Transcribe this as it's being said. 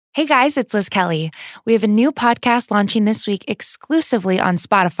Hey guys, it's Liz Kelly. We have a new podcast launching this week exclusively on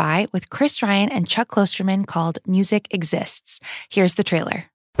Spotify with Chris Ryan and Chuck Klosterman called Music Exists. Here's the trailer.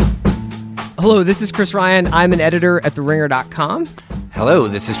 Hello, this is Chris Ryan. I'm an editor at TheRinger.com. Hello,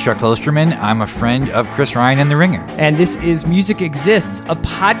 this is Chuck Klosterman. I'm a friend of Chris Ryan and The Ringer. And this is Music Exists, a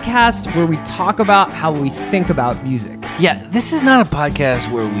podcast where we talk about how we think about music. Yeah, this is not a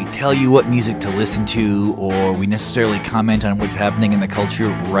podcast where we tell you what music to listen to, or we necessarily comment on what's happening in the culture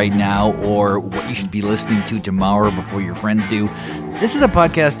right now, or what you should be listening to tomorrow before your friends do. This is a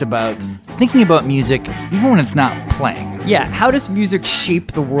podcast about thinking about music even when it's not playing. Yeah, how does music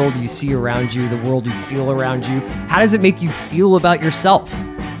shape the world you see around you, the world you feel around you? How does it make you feel about yourself?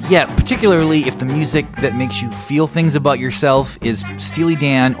 Yeah, particularly if the music that makes you feel things about yourself is Steely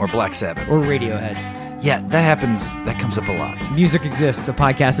Dan or Black Sabbath. Or Radiohead. Yeah, that happens. That comes up a lot. Music Exists, a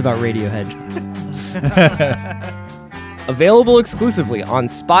podcast about Radiohead. Available exclusively on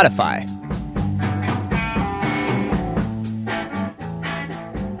Spotify.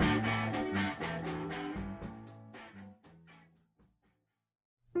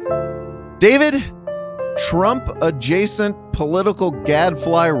 David, Trump-adjacent political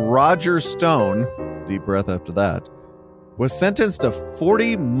gadfly Roger Stone, deep breath after that, was sentenced to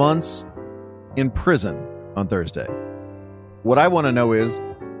 40 months in prison on Thursday. What I want to know is,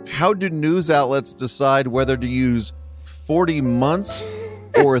 how do news outlets decide whether to use 40 months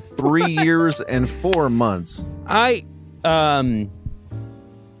or 3 years and 4 months?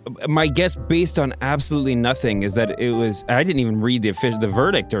 My guess, based on absolutely nothing, is that it was. I didn't even read the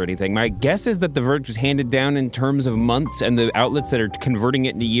verdict or anything. My guess is that the verdict was handed down in terms of months, and the outlets that are converting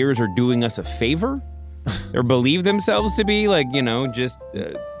it into years are doing us a favor, or believe themselves to be just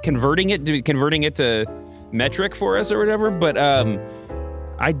converting it to metric for us or whatever. But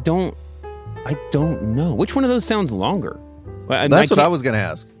I don't know which one of those sounds longer. That's what I was going to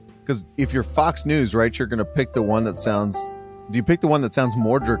ask. Because if you're Fox News, right, you're going to pick the one that sounds. Do you pick the one that sounds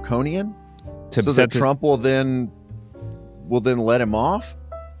more draconian, so that Trump will then let him off,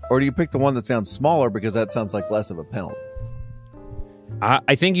 or do you pick the one that sounds smaller because that sounds like less of a penalty?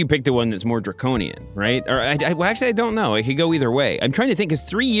 I think you picked the one that's more draconian, right? Or actually, I don't know. It could go either way. I'm trying to think, because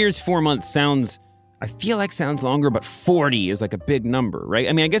 3 years, 4 months sounds longer, but 40 is like a big number, right?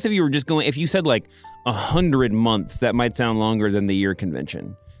 I mean, I guess if you said like 100 months, that might sound longer than the year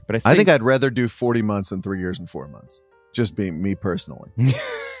convention. But I think I'd rather do 40 months than 3 years and 4 months. Just being me personally.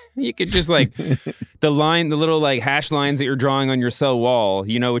 You could just the little hash lines that you're drawing on your cell wall,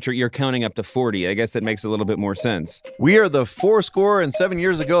 which you're counting up to 40. I guess that makes a little bit more sense. We are the 407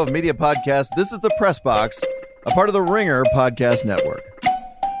 years ago of media podcast. This is the Press Box, a part of the Ringer Podcast Network.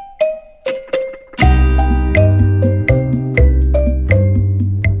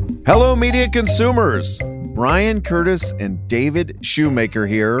 Hello, media consumers. Brian Curtis and David Shoemaker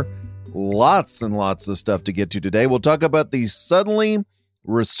here. Lots and lots of stuff to get to today. We'll talk about the suddenly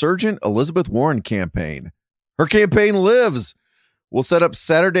resurgent Elizabeth Warren campaign. Her campaign lives. We'll set up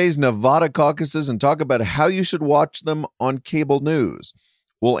Saturday's Nevada caucuses and talk about how you should watch them on cable news.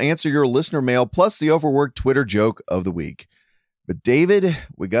 We'll answer your listener mail plus the overworked Twitter joke of the week. But David,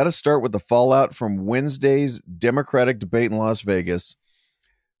 we got to start with the fallout from Wednesday's Democratic debate in Las Vegas.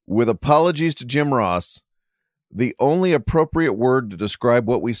 With apologies to Jim Ross, the only appropriate word to describe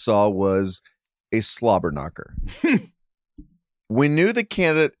what we saw was a slobber knocker. We knew the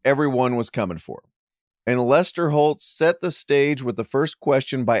candidate everyone was coming for. And Lester Holt set the stage with the first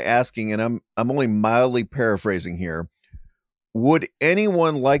question by asking, and I'm only mildly paraphrasing here, would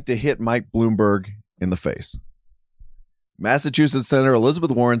anyone like to hit Mike Bloomberg in the face? Massachusetts Senator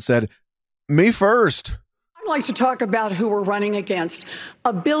Elizabeth Warren said, me first. I'd like to talk about who we're running against.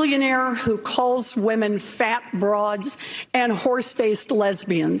 A billionaire who calls women fat broads and horse-faced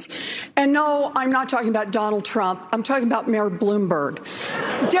lesbians. And no, I'm not talking about Donald Trump. I'm talking about Mayor Bloomberg.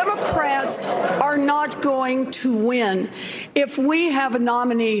 Democrats are not going to win if we have a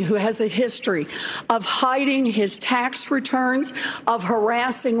nominee who has a history of hiding his tax returns, of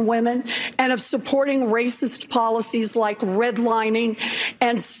harassing women, and of supporting racist policies like redlining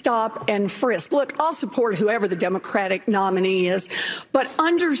and stop and frisk. Look, I'll support whoever the Democratic nominee is, but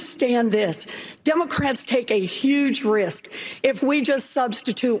understand this. Democrats take a huge risk if we just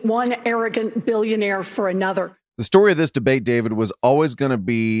substitute one arrogant billionaire for another. The story of this debate, David, was always going to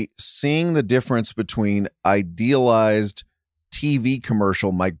be seeing the difference between idealized TV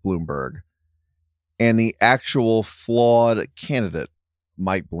commercial Mike Bloomberg and the actual flawed candidate,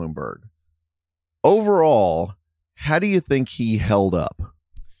 Mike Bloomberg. Overall, how do you think he held up?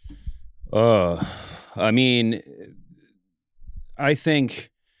 I mean, I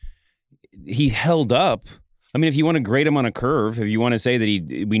think he held up. I mean, if you want to grade him on a curve, if you want to say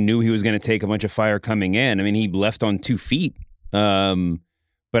that we knew he was going to take a bunch of fire coming in, I mean, he left on 2 feet.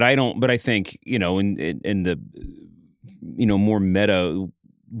 But I think, in the, more meta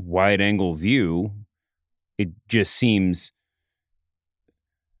wide angle view, it just seems,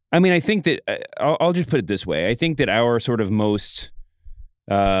 I mean, I think that I'll just put it this way. I think that our sort of most,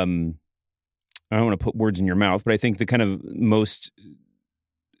 I don't want to put words in your mouth, but I think the kind of most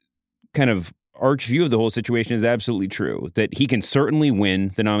kind of arch view of the whole situation is absolutely true, that he can certainly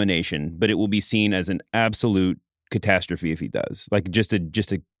win the nomination, but it will be seen as an absolute catastrophe if he does. Like just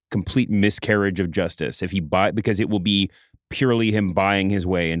a complete miscarriage of justice if he because it will be purely him buying his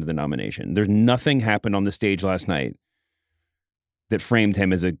way into the nomination. There's nothing happened on the stage last night that framed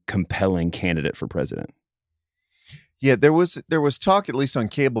him as a compelling candidate for president. Yeah, there was talk, at least on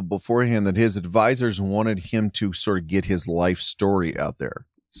cable beforehand, that his advisors wanted him to sort of get his life story out there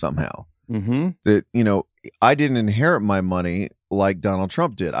somehow. Mm-hmm. That, I didn't inherit my money like Donald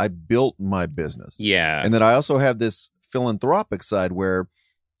Trump did. I built my business. Yeah. And that I also have this philanthropic side where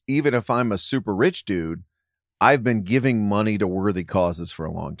even if I'm a super rich dude, I've been giving money to worthy causes for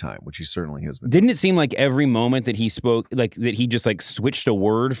a long time, which he certainly has been. Didn't it seem like every moment that he spoke, like that he just like switched a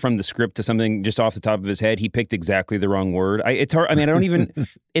word from the script to something just off the top of his head? He picked exactly the wrong word. It's hard. I mean, I don't even.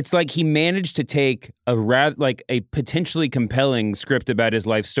 It's like he managed to take a potentially compelling script about his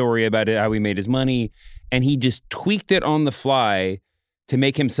life story, about how he made his money, and he just tweaked it on the fly to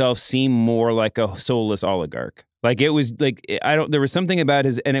make himself seem more like a soulless oligarch. Like it was like, there was something about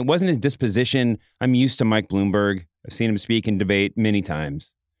his, and it wasn't his disposition. I'm used to Mike Bloomberg. I've seen him speak and debate many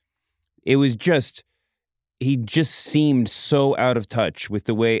times. It was just, he just seemed so out of touch with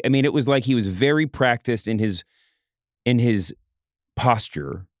the way, I mean, it was like he was very practiced in his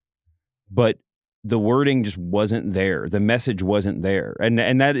posture, but the wording just wasn't there. The message wasn't there. And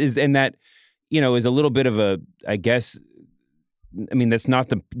that is a little bit of a, I guess, I mean, that's not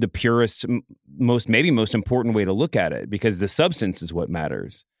the purest, most important way to look at it, because the substance is what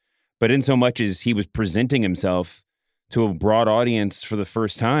matters. But in so much as he was presenting himself to a broad audience for the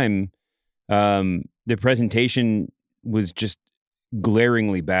first time, the presentation was just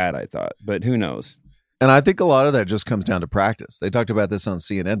glaringly bad, I thought. But who knows? And I think a lot of that just comes down to practice. They talked about this on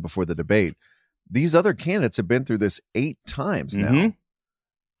CNN before the debate. These other candidates have been through this 8 times now. Mm-hmm.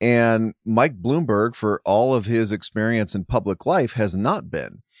 And Mike Bloomberg, for all of his experience in public life, has not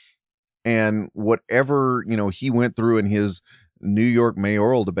been. And whatever, he went through in his New York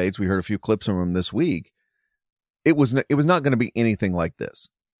mayoral debates, we heard a few clips from him this week, it was not going to be anything like this,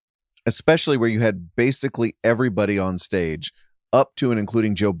 especially where you had basically everybody on stage up to and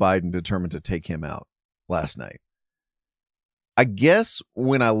including Joe Biden determined to take him out last night. I guess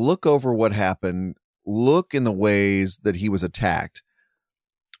when I look over what happened, look in the ways that he was attacked,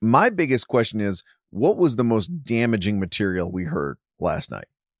 my biggest question is, what was the most damaging material we heard last night?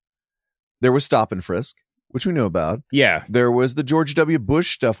 There was stop and frisk, which we knew about. Yeah. There was the George W.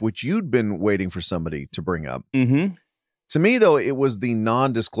 Bush stuff, which you'd been waiting for somebody to bring up. Mm-hmm. To me, though, it was the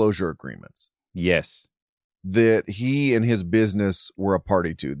non-disclosure agreements. Yes. That he and his business were a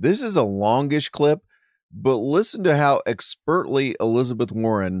party to. This is a longish clip, but listen to how expertly Elizabeth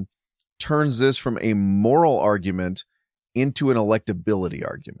Warren turns this from a moral argument into an electability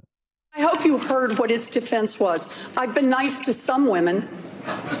argument. I hope you heard what his defense was. I've been nice to some women.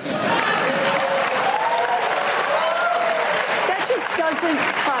 That just doesn't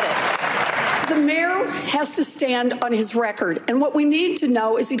cut it. The mayor has to stand on his record. And what we need to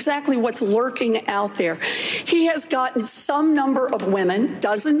know is exactly what's lurking out there. He has gotten some number of women,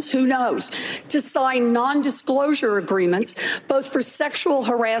 dozens, who knows, to sign non-disclosure agreements, both for sexual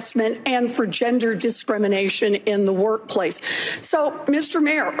harassment and for gender discrimination in the workplace. So, Mr.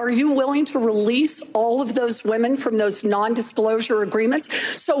 Mayor, are you willing to release all of those women from those non-disclosure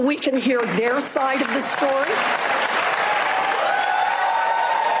agreements so we can hear their side of the story?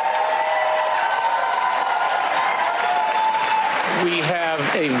 We have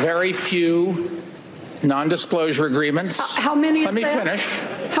a very few non-disclosure agreements. How many is Let me that?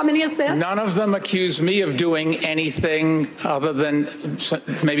 finish. How many is that? None of them accuse me of doing anything other than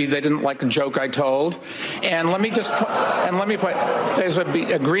maybe they didn't like the joke I told. And let me point. There's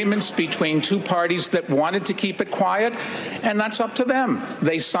agreements between 2 parties that wanted to keep it quiet, and that's up to them.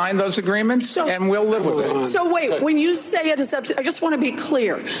 They signed those agreements, and we'll live with it. So wait, when you say it is up to, I just want to be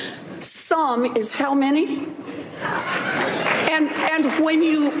clear. Some is how many? And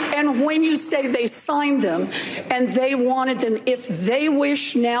when you say they signed them and they wanted them, if they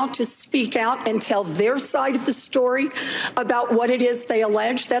wish now to speak out and tell their side of the story about what it is they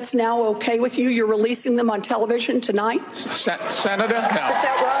allege, that's now okay with you? You're releasing them on television tonight? Senator? No. Is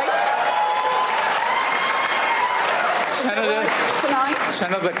that right?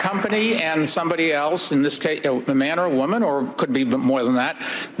 Senator, the company and somebody else, in this case, a man or a woman, or could be more than that,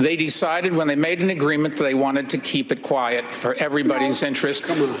 they decided when they made an agreement that they wanted to keep it quiet for everybody's interest.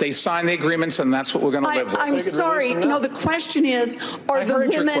 They signed the agreements, and that's what we're going to live with. I'm sorry. No, the question is, are the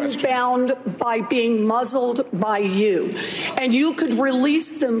women bound by being muzzled by you? And you could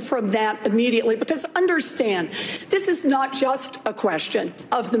release them from that immediately, because understand, this is not just a question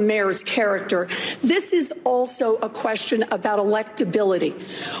of the mayor's character. This is also a question about electability.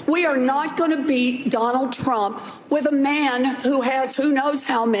 We are not going to beat Donald Trump with a man who has who knows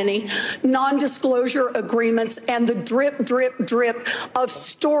how many non-disclosure agreements and the drip, drip, drip of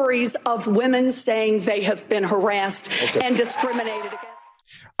stories of women saying they have been harassed and discriminated against.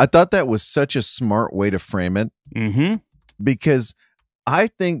 I thought that was such a smart way to frame it, because I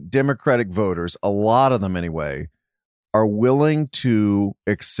think Democratic voters, a lot of them anyway, are willing to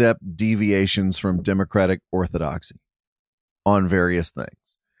accept deviations from Democratic orthodoxy on various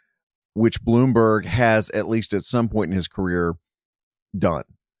things, which Bloomberg has, at least at some point in his career, done.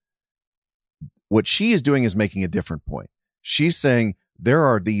 What she is doing is making a different point. She's saying there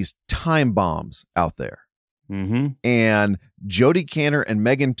are these time bombs out there, and Jody Cantor and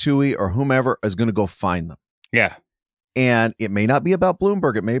Megan Twohey or whomever is going to go find them. Yeah. And it may not be about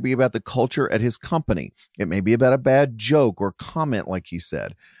Bloomberg. It may be about the culture at his company. It may be about a bad joke or comment, like he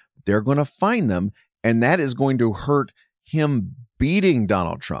said. They're going to find them, and that is going to hurt him beating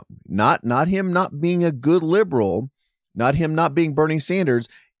Donald Trump. Not him not being a good liberal, not him not being Bernie Sanders.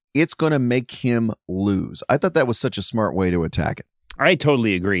 It's going to make him lose. I thought that was such a smart way to attack it. I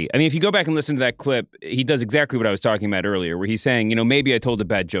totally agree. I mean, if you go back and listen to that clip, he does exactly what I was talking about earlier, where he's saying, maybe I told a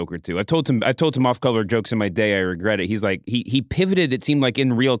bad joke or two. I've told some off-color jokes in my day. I regret it. He's like, he pivoted, it seemed like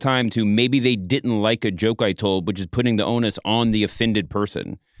in real time, to maybe they didn't like a joke I told, which is putting the onus on the offended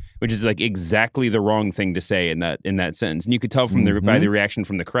person, which is like exactly the wrong thing to say in that sentence. And you could tell from by the reaction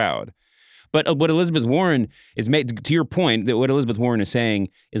from the crowd. But what Elizabeth Warren is made, to your point, that what Elizabeth Warren is saying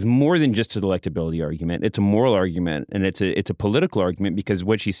is more than just an electability argument. It's a moral argument, and it's a political argument, because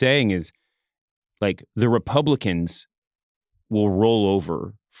what she's saying is, like, the Republicans will roll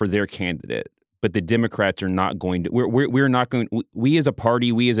over for their candidate, but the Democrats are not going to. We're not going. We as a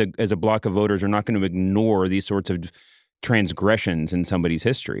party, we as a block of voters, are not going to ignore these sorts of transgressions in somebody's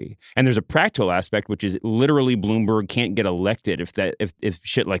history. And there's a practical aspect, which is literally Bloomberg can't get elected if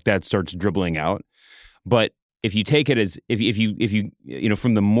shit like that starts dribbling out. But if you take it as if you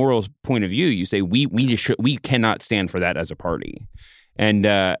from the moral point of view, you say we cannot stand for that as a party. And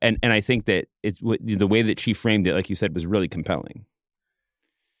I think that it's the way that she framed it, like you said, was really compelling.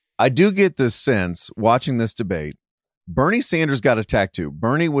 I do get this sense watching this debate. Bernie Sanders got attacked too.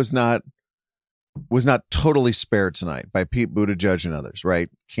 Bernie was not totally spared tonight by Pete Buttigieg and others, right?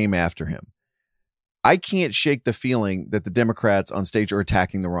 Came after him. I can't shake the feeling that the Democrats on stage are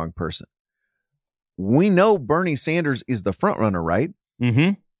attacking the wrong person. We know Bernie Sanders is the front runner, right?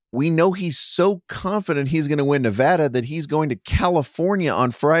 We know he's so confident he's going to win Nevada that he's going to California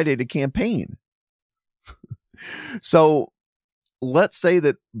on Friday to campaign. So let's say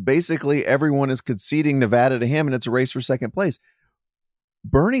that basically everyone is conceding Nevada to him and it's a race for second place.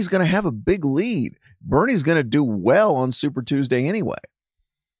 Bernie's going to have a big lead. Bernie's going to do well on Super Tuesday anyway.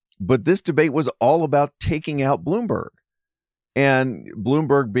 But this debate was all about taking out Bloomberg, and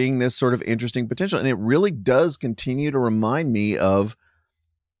Bloomberg being this sort of interesting potential. And it really does continue to remind me of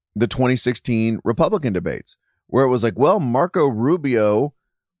the 2016 Republican debates, where it was like, well, Marco Rubio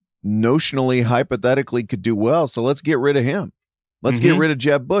notionally, hypothetically could do well, so let's get rid of him. Let's get rid of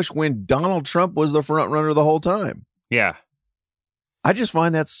Jeb Bush, when Donald Trump was the front runner the whole time. Yeah. I just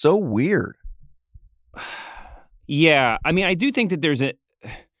find that so weird. Yeah. I mean, I do think that there's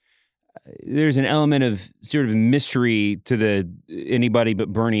an element of sort of mystery to the anybody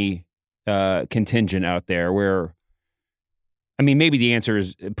but Bernie contingent out there, where, I mean, maybe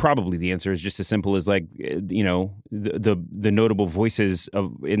probably the answer is just as simple as, like, the notable voices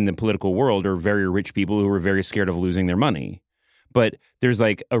in the political world are very rich people who are very scared of losing their money. But there's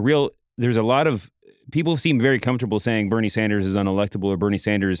a lot of people seem very comfortable saying Bernie Sanders is unelectable or Bernie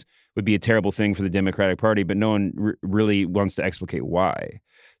Sanders would be a terrible thing for the Democratic Party, but no one really wants to explicate why.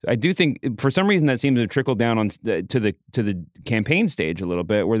 I do think for some reason that seems to trickle down to the campaign stage a little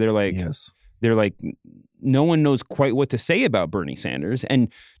bit, where they're like, yes, they're like, no one knows quite what to say about Bernie Sanders.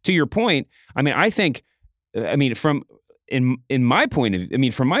 And to your point, I mean, I think, from my point of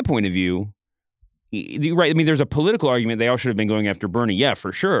view, right. I mean, there's a political argument they all should have been going after Bernie. Yeah,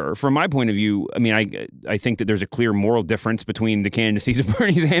 for sure. From my point of view, I mean, I think that there's a clear moral difference between the candidacies of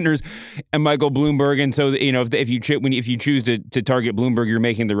Bernie Sanders and Michael Bloomberg. And so, if you choose to target Bloomberg, you're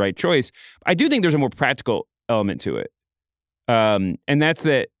making the right choice. I do think there's a more practical element to it. And that's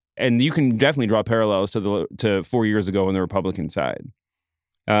that. And you can definitely draw parallels to 4 years ago on the Republican side.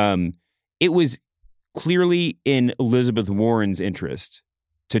 It was clearly in Elizabeth Warren's interest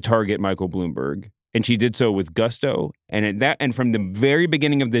to target Michael Bloomberg, and she did so with gusto. And from the very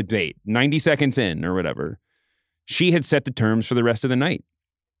beginning of the debate, 90 seconds in or whatever, she had set the terms for the rest of the night.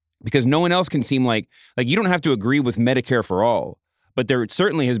 Because no one else can seem like you don't have to agree with Medicare for all, but there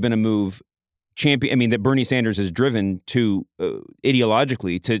certainly has been a move that Bernie Sanders has driven to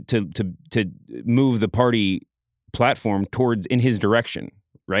ideologically to move the party platform towards in his direction,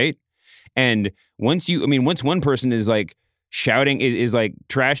 right? And once one person is like shouting, is like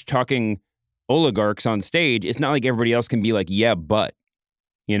trash talking oligarchs on stage, it's not like everybody else can be like, yeah, but,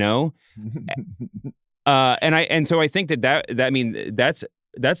 you know? So I think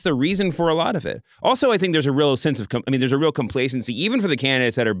that's the reason for a lot of it. Also, I think there's a real sense of, there's a real complacency, even for the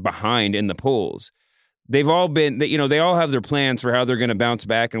candidates that are behind in the polls. They've all been, they all have their plans for how they're going to bounce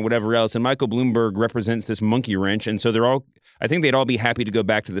back and whatever else. And Michael Bloomberg represents this monkey wrench. And so I think they'd all be happy to go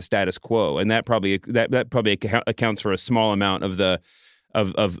back to the status quo. And that probably accounts for a small amount of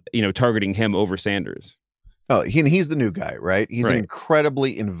targeting him over Sanders. Oh, he's the new guy, right? He's an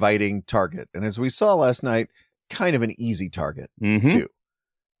incredibly inviting target. And as we saw last night, kind of an easy target too.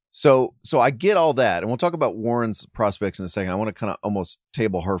 So I get all that. And we'll talk about Warren's prospects in a second. I want to kind of almost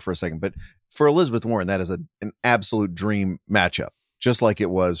table her for a second. But for Elizabeth Warren, that is an absolute dream matchup, just like it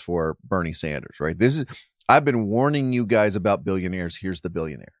was for Bernie Sanders, right? I've been warning you guys about billionaires. Here's the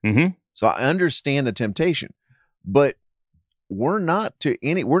billionaire. Mm-hmm. So I understand the temptation, but we're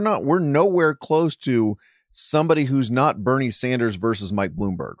nowhere close to somebody who's not Bernie Sanders versus Mike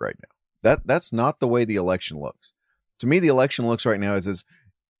Bloomberg right now. That's not the way the election looks. To me, the election looks right now is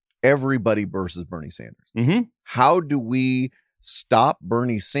everybody versus Bernie Sanders. Mm-hmm. How do we stop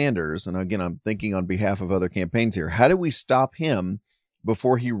Bernie Sanders? And again, I'm thinking on behalf of other campaigns here. How do we stop him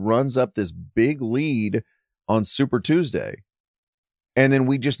before he runs up this big lead on Super Tuesday? And then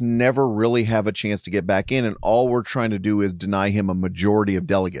we just never really have a chance to get back in. And all we're trying to do is deny him a majority of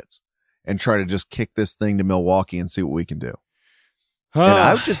delegates and try to just kick this thing to Milwaukee and see what we can do.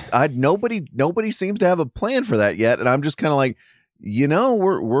 And nobody seems to have a plan for that yet. And I'm just kind of like,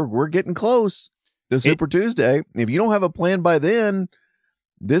 we're getting close to Super Tuesday. If you don't have a plan by then,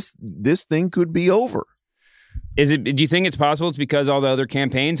 this thing could be over. Do you think it's possible it's because all the other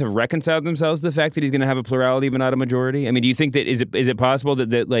campaigns have reconciled themselves to the fact that he's going to have a plurality but not a majority? I mean, do you think that is it possible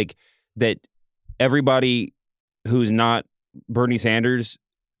that everybody who's not Bernie Sanders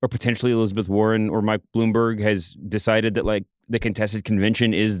or potentially Elizabeth Warren or Mike Bloomberg has decided that the contested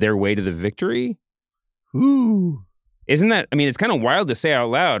convention is their way to the victory? Ooh. Isn't that, it's kind of wild to say out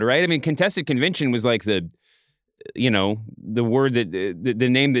loud, right? I mean, contested convention was like the word the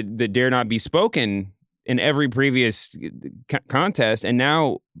name that dare not be spoken in every previous contest. And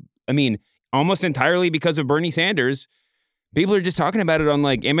now, almost entirely because of Bernie Sanders, people are just talking about it on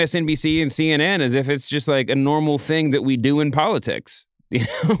like MSNBC and CNN as if it's just like a normal thing that we do in politics.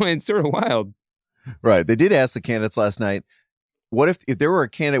 It's sort of wild. Right. They did ask the candidates last night, what if there were a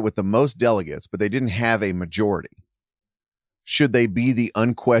candidate with the most delegates, but they didn't have a majority? Should they be the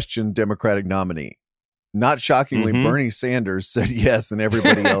unquestioned Democratic nominee? Not shockingly, Bernie Sanders said yes, and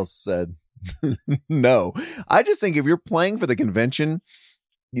everybody else said no. I just think if you're playing for the convention,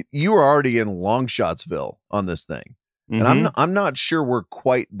 you are already in Longshotsville on this thing. And I'm not sure we're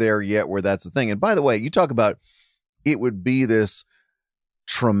quite there yet where that's the thing. And by the way, you talk about it would be this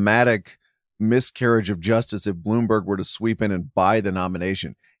traumatic miscarriage of justice if Bloomberg were to sweep in and buy the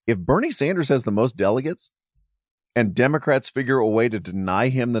nomination. If Bernie Sanders has the most delegates and Democrats figure a way to deny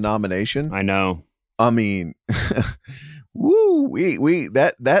him the nomination, I know. That's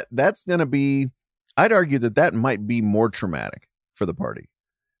going to be, I'd argue that might be more traumatic for the party.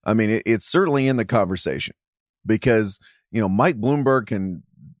 It's certainly in the conversation because, Mike Bloomberg can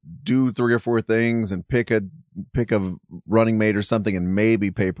do 3 or 4 things and pick a running mate or something and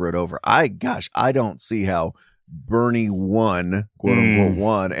maybe paper it over. I don't see how Bernie won, quote unquote,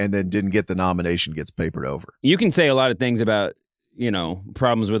 won, and then didn't get the nomination gets papered over. You can say a lot of things about,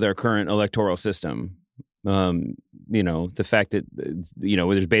 problems with our current electoral system. The fact that,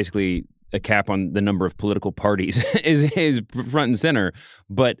 there's basically a cap on the number of political parties is front and center.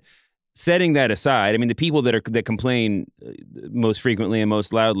 But setting that aside, the people that complain most frequently and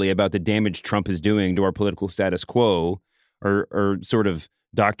most loudly about the damage Trump is doing to our political status quo are sort of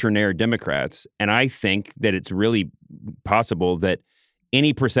doctrinaire Democrats. And I think that it's really possible that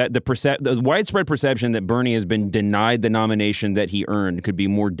the widespread perception that Bernie has been denied the nomination that he earned could be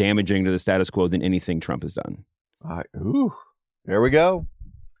more damaging to the status quo than anything Trump has done. There we go.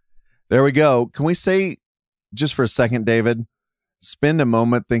 Can we say just for a second, David, spend a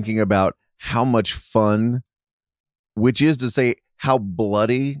moment thinking about how much fun, which is to say how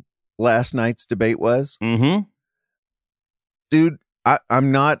bloody last night's debate was? Mm-hmm. Dude,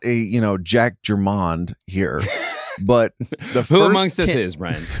 I'm not a, Jack Germond here, but the Who amongst us is,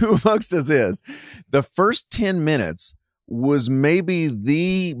 Brian? Who amongst us is? The first 10 minutes was maybe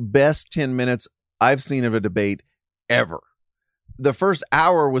the best 10 minutes I've seen of a debate ever. The first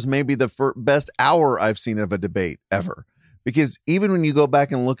hour was maybe the best hour I've seen of a debate ever. Because even when you go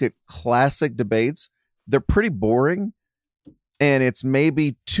back and look at classic debates, they're pretty boring. And it's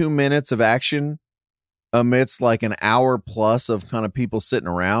maybe 2 minutes of action amidst like an hour plus of kind of people sitting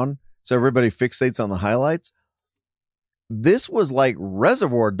around. So everybody fixates on the highlights. This was like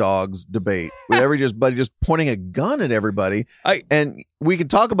Reservoir Dogs debate with everybody just pointing a gun at everybody. And we can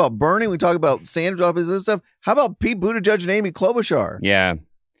talk about Bernie. We talk about Sanders office and stuff. How about Pete Buttigieg and Amy Klobuchar? Yeah.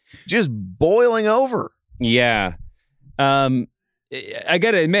 Just boiling over. Yeah. I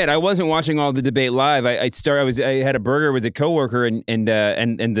got to admit, I wasn't watching all the debate live. I had a burger with a coworker, and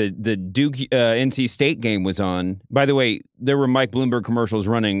the Duke NC State game was on. By the way, there were Mike Bloomberg commercials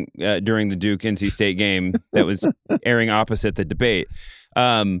running during the Duke NC State game that was airing opposite the debate.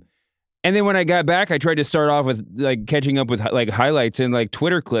 And then when I got back, I tried to start off with like catching up with like highlights and like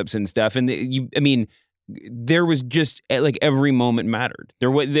Twitter clips and stuff. And there was just like every moment mattered. It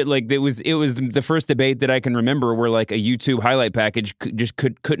was the first debate that I can remember where like a YouTube highlight package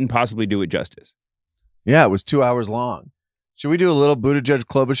couldn't possibly do it justice. Yeah, it was 2 hours long. Should we do a little Buttigieg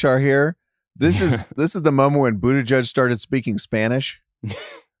Klobuchar here? This is the moment when Buttigieg started speaking Spanish.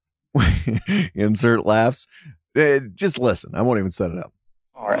 Insert laughs. Just listen. I won't even set it up.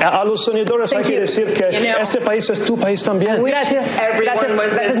 A los sonidores hay que decir que este país es tu país también. Gracias. Everyone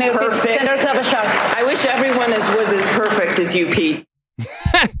was as perfect. I wish everyone was as perfect as you, Pete.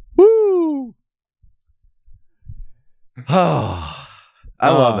 Woo! Oh, I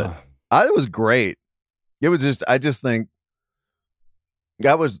love it. It was great. It was just, I just think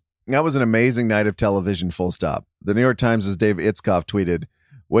that was an amazing night of television, full stop. The New York Times' Dave Itzkoff tweeted,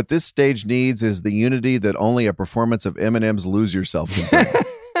 "What this stage needs is the unity that only a performance of Eminem's Lose Yourself can bring."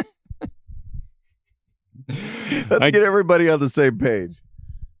 Let's get everybody on the same page.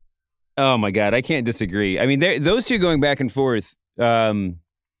 Oh my God, I can't disagree. I mean, those two going back and forth. I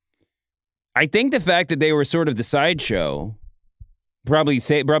think the fact that they were sort of the sideshow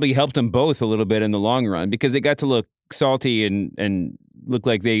probably helped them both a little bit in the long run, because they got to look salty and look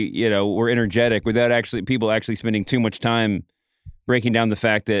like they were energetic without people actually spending too much time breaking down the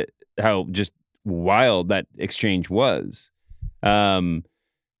fact that how just wild that exchange was.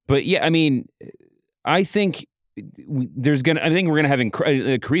 But yeah, I mean, I think we're gonna have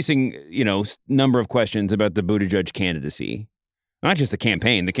increasing number of questions about the Buttigieg candidacy, not just the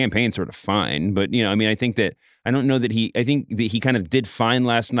campaign. The campaign's sort of fine, but I think that I think that he kind of did fine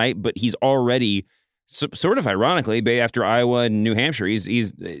last night, but he's already sort of ironically after Iowa and New Hampshire,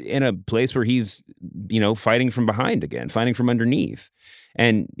 he's in a place where he's fighting from behind again, fighting from underneath,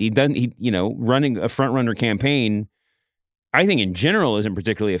 and running a front runner campaign, I think in general isn't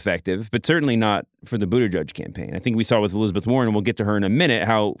particularly effective, but certainly not for the Buttigieg campaign. I think we saw with Elizabeth Warren, and we'll get to her in a minute,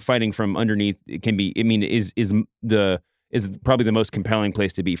 how fighting from underneath can be. I mean, is probably the most compelling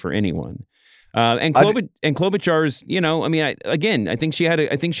place to be for anyone. And Klobuchar's, I think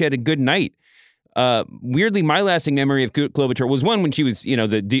she had a good night. Weirdly, my lasting memory of Klobuchar was one when she was,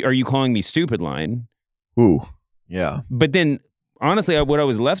 "Are you calling me stupid?" line. Ooh, yeah. But then, honestly, what I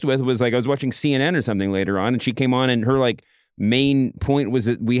was left with was like I was watching CNN or something later on, and she came on, and her like main point was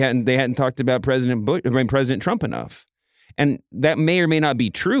that they hadn't talked about President Trump enough, and that may or may not be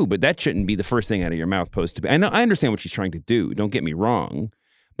true, but that shouldn't be the first thing out of your mouth. I understand what she's trying to do. Don't get me wrong,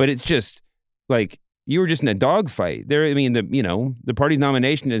 but it's just like you were just in a dogfight there. I mean, the party's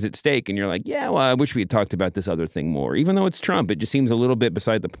nomination is at stake, and you're like, yeah, well, I wish we had talked about this other thing more. Even though it's Trump, it just seems a little bit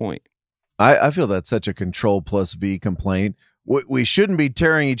beside the point. I feel that's such a Control plus V complaint. We shouldn't be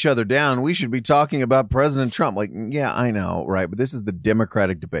tearing each other down. We should be talking about President Trump. Like, yeah, I know, right? But this is the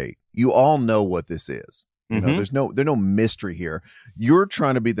Democratic debate. You all know what this is. There's no mystery here. You're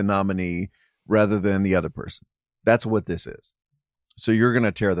trying to be the nominee rather than the other person. That's what this is. So you're going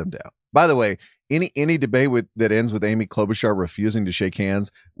to tear them down. By the way, any debate that ends with Amy Klobuchar refusing to shake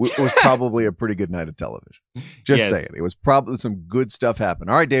hands was probably a pretty good night of television. Just saying. It was probably some good stuff happened.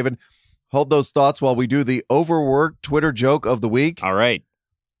 All right, David, hold those thoughts while we do the overworked Twitter joke of the week. All right.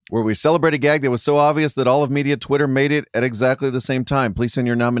 Where we celebrate a gag that was so obvious that all of media Twitter made it at exactly the same time. Please send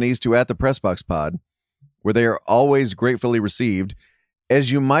your nominees to @thepressboxpod, where they are always gratefully received.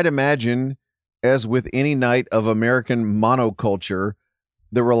 As you might imagine, as with any night of American monoculture,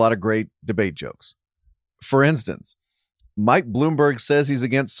 there were a lot of great debate jokes. For instance, Mike Bloomberg says he's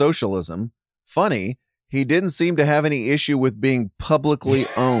against socialism. Funny, he didn't seem to have any issue with being publicly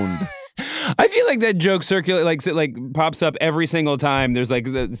owned. I feel like that joke like pops up every single time. There's like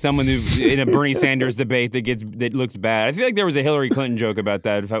someone who in a Bernie Sanders debate that looks bad. I feel like there was a Hillary Clinton joke about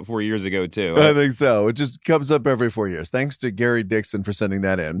that about 4 years ago too. I think so. It just comes up every 4 years. Thanks to Gary Dixon for sending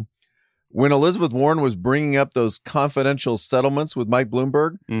that in. When Elizabeth Warren was bringing up those confidential settlements with Mike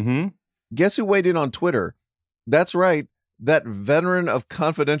Bloomberg, guess who weighed in on Twitter? That's right, that veteran of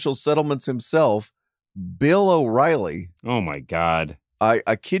confidential settlements himself, Bill O'Reilly. Oh my God.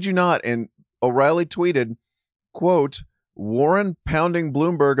 I kid you not. And O'Reilly tweeted, quote, Warren pounding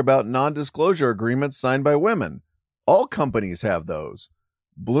Bloomberg about non-disclosure agreements signed by women. All companies have those.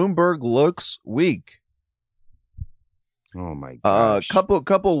 Bloomberg looks weak. Oh my gosh.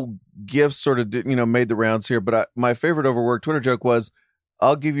 Couple gifts sort of made the rounds here, but my favorite overworked Twitter joke was,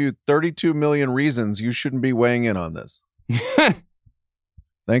 I'll give you 32 million reasons you shouldn't be weighing in on this.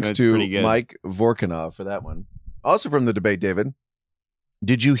 Thanks to Mike Vorkunov for that one. Also from the debate, David,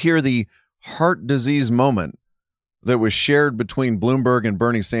 did you hear the heart disease moment that was shared between Bloomberg and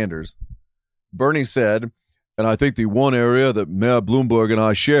Bernie Sanders? Bernie said, and I think the one area that Mayor Bloomberg and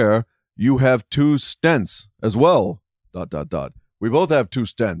I share, you have 2 stents as well. ... We both have 2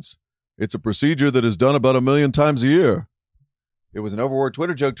 stents. It's a procedure that is done about 1 million times a year. It was an overworked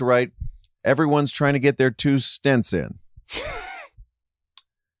Twitter joke to write, everyone's trying to get their 2 stents in.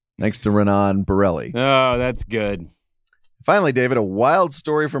 Thanks to Renan Borelli. Oh, that's good. Finally, David, a wild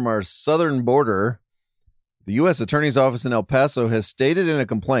story from our southern border. The U.S. Attorney's Office in El Paso has stated in a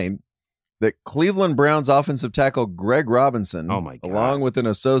complaint that Cleveland Browns offensive tackle Greg Robinson, along with an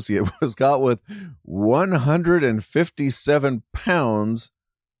associate, was caught with 157 pounds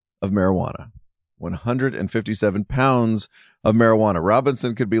of marijuana. 157 pounds of marijuana.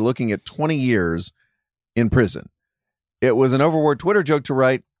 Robinson could be looking at 20 years in prison. It was an overworked Twitter joke to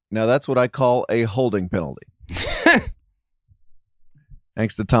write, now that's what I call a holding penalty.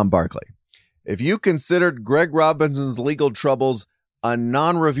 Thanks to Tom Barkley. If you considered Greg Robinson's legal troubles a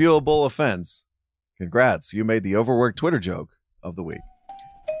non-reviewable offense, congrats, you made the overworked Twitter joke of the week.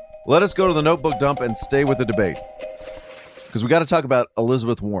 Let us go to the notebook dump and stay with the debate, because we got to talk about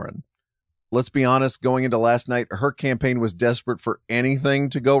Elizabeth Warren. Let's be honest, going into last night, her campaign was desperate for anything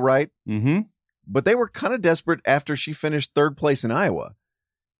to go right. But they were kind of desperate after she finished 3rd place in Iowa.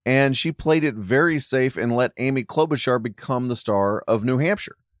 And she played it very safe and let Amy Klobuchar become the star of New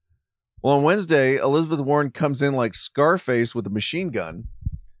Hampshire. Well, on Wednesday, Elizabeth Warren comes in like Scarface with a machine gun.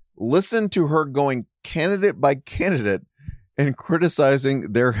 Listen to her going candidate by candidate and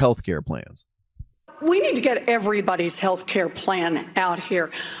criticizing their health care plans. We need to get everybody's health care plan out here.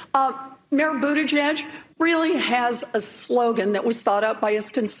 Mayor Buttigieg really has a slogan that was thought up by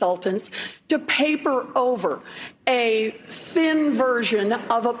his consultants to paper over a thin version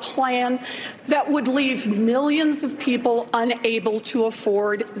of a plan that would leave millions of people unable to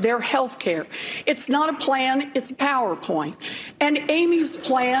afford their health care. It's not a plan, it's a PowerPoint. And Amy's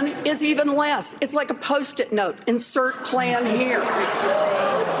plan is even less. It's like a Post-it note, insert plan here.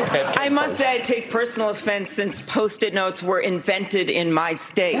 I must say I take personal offense since Post-it notes were invented in my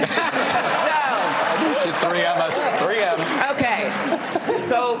state. You should 3M us. 3M. Okay.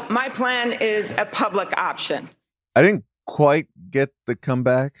 So my plan is a public option. I didn't quite get the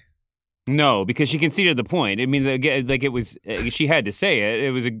comeback. No, because she conceded the point. I mean, like it was, she had to say it.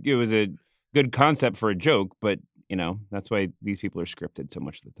 It was a good concept for a joke, but that's why these people are scripted so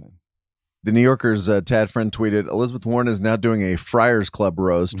much of the time. The New Yorker's Tad Friend tweeted, Elizabeth Warren is now doing a Friars Club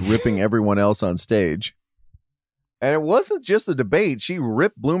roast, ripping everyone else on stage. And it wasn't just the debate. She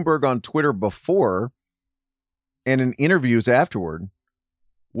ripped Bloomberg on Twitter before and in interviews afterward.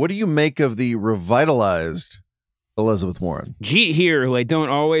 What do you make of the revitalized Elizabeth Warren? Jeet here, who I don't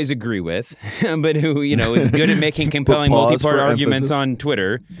always agree with, but who, is good at making compelling multi-part arguments on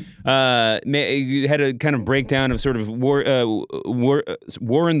Twitter, had a kind of breakdown of sort of Warren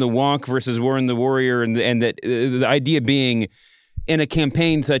the Wonk versus Warren the Warrior, and that the idea being, in a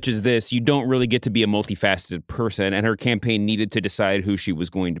campaign such as this, you don't really get to be a multifaceted person, and her campaign needed to decide who she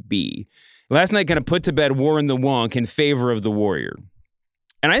was going to be. Last night kind of put to bed Warren the Wonk in favor of the Warrior.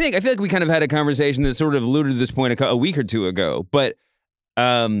 And I feel like we kind of had a conversation that sort of alluded to this point a week or two ago, but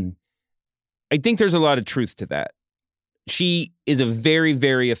I think there's a lot of truth to that. She is a very,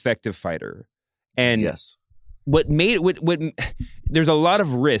 very effective fighter. And yes. There's a lot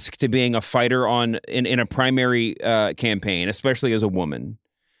of risk to being a fighter in a primary campaign, especially as a woman.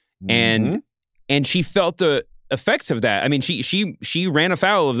 And she felt the effects of that. I mean, she ran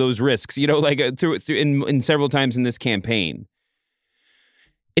afoul of those risks, through in several times in this campaign.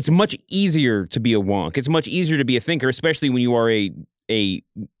 it's much easier to be a wonk. It's much easier to be a thinker, especially when you are a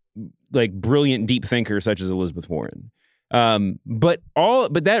like brilliant deep thinker such as Elizabeth Warren. But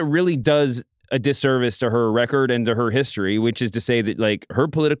that really does a disservice to her record and to her history, which is to say that like her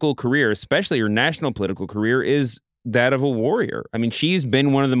political career, especially her national political career, is that of a warrior. I mean, she's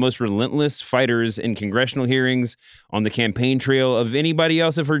been one of the most relentless fighters in congressional hearings, on the campaign trail, of anybody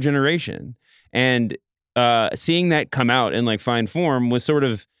else of her generation. And seeing that come out in like fine form was sort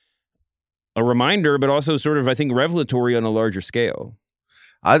of a reminder, but also sort of, I think, revelatory on a larger scale.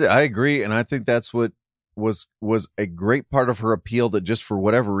 I agree, and I think that's what was a great part of her appeal that just for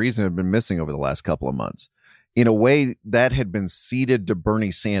whatever reason had been missing over the last couple of months. In a way, that had been ceded to Bernie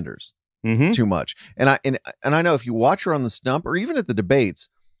Sanders too much. And I know if you watch her on the stump or even at the debates,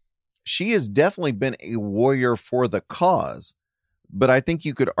 she has definitely been a warrior for the cause. But I think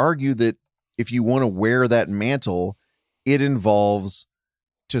you could argue that if you want to wear that mantle, it involves,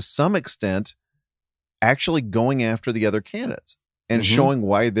 to some extent, actually going after the other candidates and showing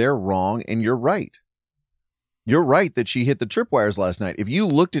why they're wrong. And you're right. You're right that she hit the tripwires last night. If you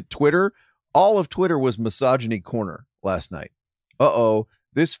looked at Twitter, all of Twitter was misogyny corner last night.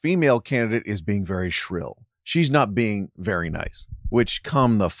 This female candidate is being very shrill. She's not being very nice, which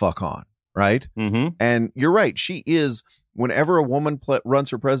come the fuck on, right? And you're right. She is, whenever a woman runs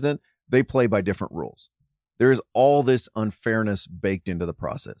for president, they play by different rules. There is all this unfairness baked into the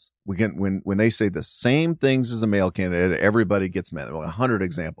process. When they say the same things as a male candidate, everybody gets mad. There were 100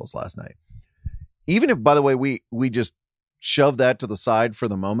 examples last night. Even if, by the way, we just shove that to the side for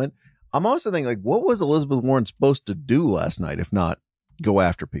the moment, I'm also thinking, like, what was Elizabeth Warren supposed to do last night if not go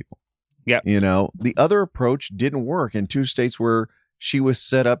after people? Yeah. You know, the other approach didn't work in two states where she was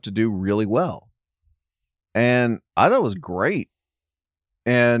set up to do really well. And I thought it was great.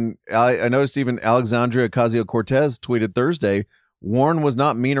 And I noticed even Alexandria Ocasio-Cortez tweeted Thursday, Warren was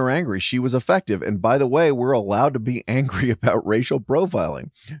not mean or angry. She was effective. And by the way, we're allowed to be angry about racial profiling.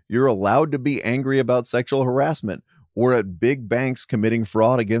 You're allowed to be angry about sexual harassment or at big banks committing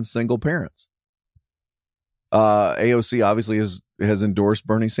fraud against single parents. AOC obviously has endorsed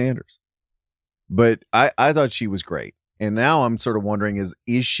Bernie Sanders. But I thought she was great. And now I'm sort of wondering,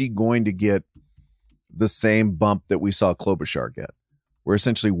 is she going to get the same bump that we saw Klobuchar get? Where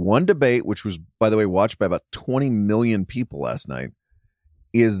essentially one debate, which was, by the way, watched by about 20 million people last night,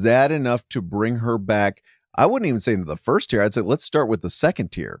 is that enough to bring her back? I wouldn't even say into the first tier. I'd say let's start with the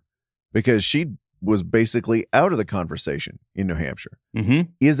second tier, because she was basically out of the conversation in New Hampshire.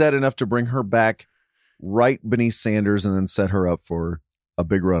 Is that enough to bring her back right beneath Sanders and then set her up for a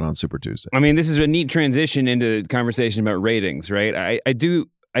big run on Super Tuesday? I mean, this is a neat transition into conversation about ratings, right? I do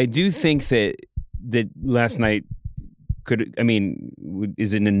think that last night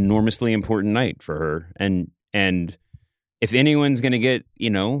is an enormously important night for her. And if anyone's going to get,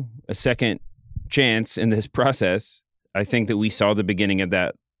 a second chance in this process, I think that we saw the beginning of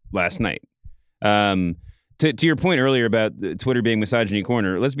that last night. To your point earlier about Twitter being misogyny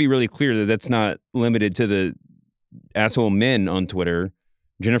corner, let's be really clear that that's not limited to the asshole men on Twitter.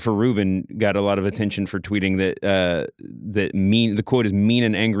 Jennifer Rubin got a lot of attention for tweeting that the quote is mean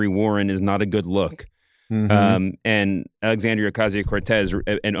and angry Warren is not a good look. And Alexandria Ocasio-Cortez,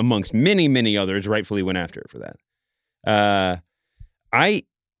 and amongst many, many others, rightfully went after her for that. I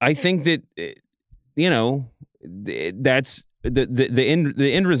think that that's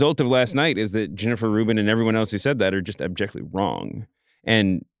the end result of last night is that Jennifer Rubin and everyone else who said that are just objectively wrong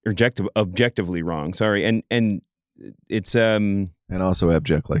and objectively wrong. Sorry, and it's and also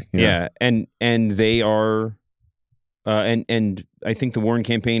abjectly, and they are, and I think the Warren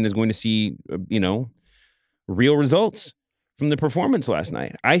campaign is going to see real results from the performance last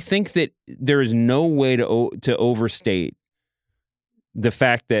night. I think that there is no way to overstate the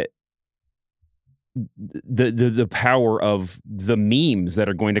fact that the power of the memes that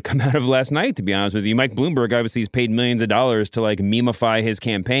are going to come out of last night, to be honest with you. Mike Bloomberg obviously has paid millions of dollars to like memify his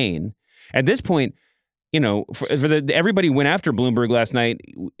campaign. At this point, everybody went after Bloomberg last night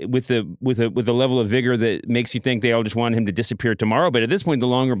with a level of vigor that makes you think they all just want him to disappear tomorrow. But at this point, the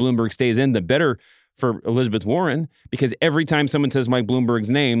longer Bloomberg stays in, the better for Elizabeth Warren, because every time someone says Mike Bloomberg's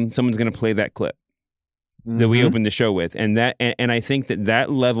name, someone's going to play that clip that we opened the show with. And I think that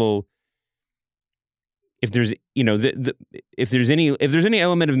level, if there's if there's any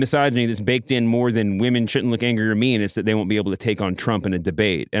element of misogyny that's baked in more than women shouldn't look angry or mean, it's that they won't be able to take on Trump in a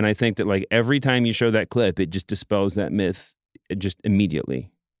debate. And I think that like every time you show that clip, it just dispels that myth just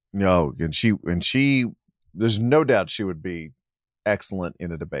immediately. No, and she there's no doubt she would be excellent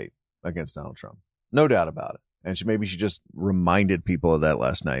in a debate against Donald Trump. No doubt about it. And maybe she just reminded people of that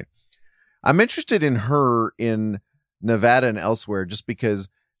last night. I'm interested in her in Nevada and elsewhere just because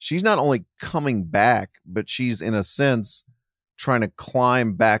she's not only coming back, but she's in a sense trying to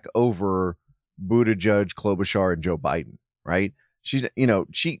climb back over Buttigieg, Klobuchar, and Joe Biden, right? She's,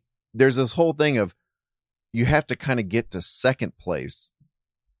 there's this whole thing of you have to kind of get to second place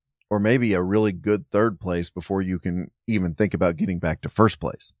or maybe a really good third place before you can even think about getting back to first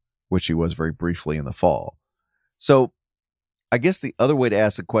place, which she was very briefly in the fall. So I guess the other way to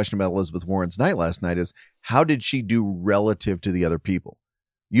ask a question about Elizabeth Warren's night last night is, how did she do relative to the other people?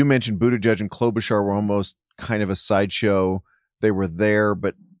 You mentioned Buttigieg and Klobuchar were almost kind of a sideshow. They were there,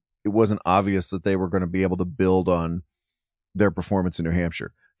 but it wasn't obvious that they were going to be able to build on their performance in New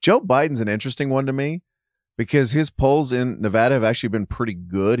Hampshire. Joe Biden's an interesting one to me because his polls in Nevada have actually been pretty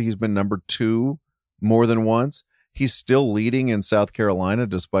good. He's been number 2 more than once. He's still leading in South Carolina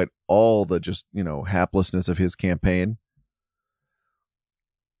despite all the just, haplessness of his campaign.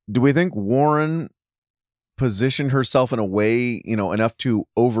 Do we think Warren positioned herself in a way, enough to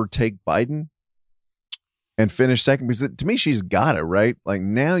overtake Biden and finish second? Because to me, she's got it, right? Like,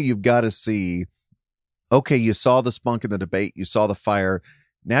 now you've got to see, okay, you saw the spunk in the debate, you saw the fire.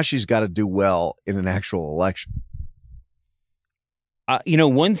 Now she's got to do well in an actual election.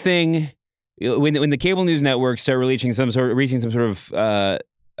 One thing, when the cable news networks start reaching some sort of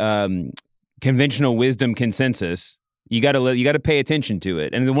conventional wisdom consensus, you got to pay attention to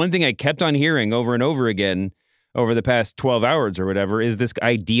it. And the one thing I kept on hearing over and over again over the past 12 hours or whatever is this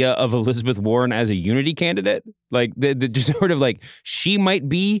idea of Elizabeth Warren as a unity candidate. Like, the just sort of like she might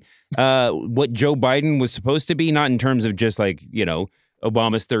be what Joe Biden was supposed to be, not in terms of just like,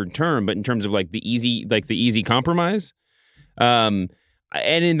 Obama's third term, but in terms of like the easy compromise. And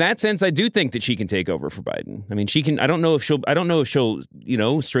in that sense, I do think that she can take over for Biden. I mean, she can. I don't know if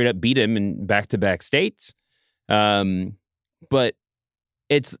she'll straight up beat him in back-to-back states. But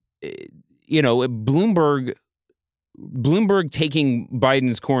it's, Bloomberg taking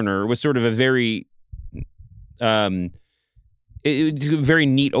Biden's corner was sort of a very, it's a very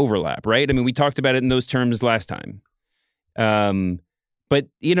neat overlap, right? I mean, we talked about it in those terms last time. But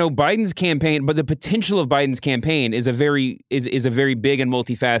Biden's campaign, but the potential of Biden's campaign is a very big and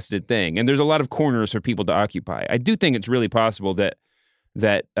multifaceted thing, and there's a lot of corners for people to occupy. I do think it's really possible that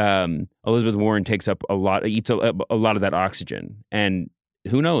Elizabeth Warren eats a lot of that oxygen, and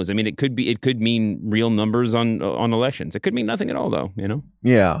who knows? I mean, it could mean real numbers on elections. It could mean nothing at all, though.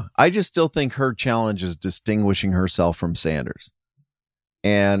 Yeah, I just still think her challenge is distinguishing herself from Sanders.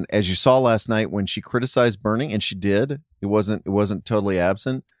 And as you saw last night when she criticized Bernie, and she did, it wasn't totally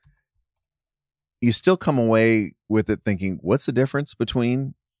absent. You still come away with it thinking, what's the difference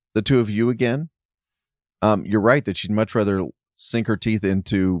between the two of you again? You're right that she'd much rather sink her teeth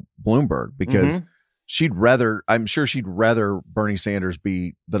into Bloomberg because I'm sure she'd rather Bernie Sanders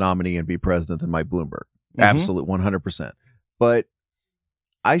be the nominee and be president than Mike Bloomberg. Absolute 100%. But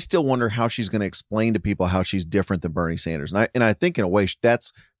I still wonder how she's going to explain to people how she's different than Bernie Sanders. And I think in a way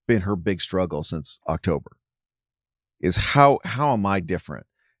that's been her big struggle since October is how am I different?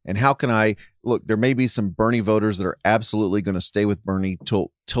 And how can I look, there may be some Bernie voters that are absolutely going to stay with Bernie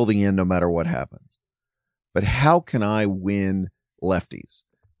till the end, no matter what happens. But how can I win lefties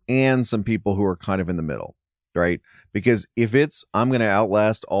and some people who are kind of in the middle, right? Because if I'm going to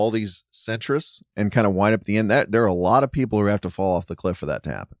outlast all these centrists and kind of wind up at the end, that there are a lot of people who have to fall off the cliff for that to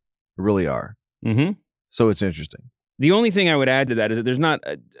happen. There really are. Mm-hmm. So it's interesting. The only thing I would add to that is that there's not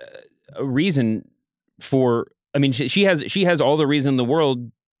a reason for. I mean, she has all the reason in the world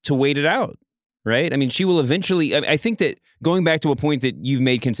to wait it out, right? I mean, she will eventually. I think that going back to a point that you've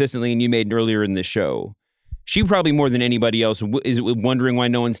made consistently and you made earlier in this show. She probably more than anybody else is wondering why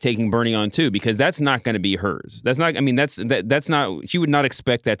no one's taking Bernie on too, because that's not going to be hers. That's not. I mean, that's not. She would not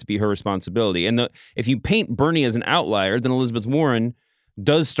expect that to be her responsibility. And if you paint Bernie as an outlier, then Elizabeth Warren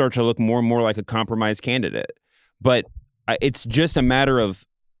does start to look more and more like a compromised candidate. But it's just a matter of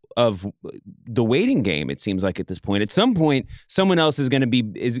the waiting game. It seems like at this point, at some point, someone else is going to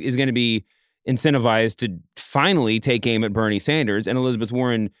be incentivized to finally take aim at Bernie Sanders, and Elizabeth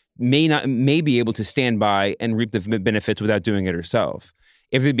Warren may be able to stand by and reap the benefits without doing it herself.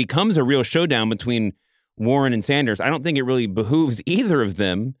 If it becomes a real showdown between Warren and Sanders, I don't think it really behooves either of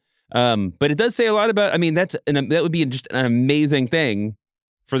them. But it does say a lot about. I mean, that would be just an amazing thing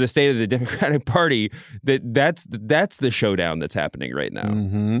for the state of the Democratic Party. That's the showdown that's happening right now.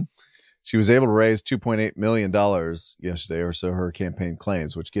 Mm-hmm. She was able to raise $2.8 million yesterday, or so her campaign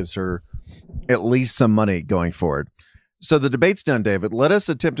claims, which gives her at least some money going forward. So the debate's done, David. Let us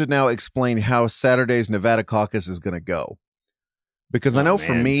attempt to now explain how Saturday's Nevada caucus is going to go. Because I know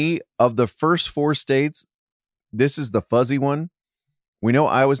for me, of the first 4 states, this is the fuzzy one. We know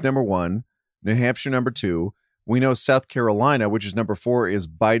Iowa's number 1, New Hampshire number 2. We know South Carolina, which is number 4, is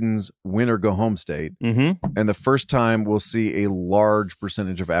Biden's win or go home state. Mm-hmm. And the first time we'll see a large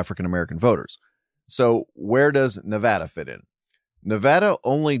percentage of African-American voters. So where does Nevada fit in? Nevada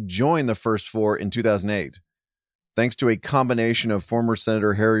only joined the first 4 in 2008, thanks to a combination of former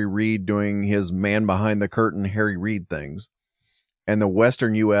Senator Harry Reid doing his man behind the curtain Harry Reid things, and the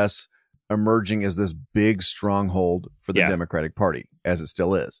Western U.S. emerging as this big stronghold for the Democratic Party, as it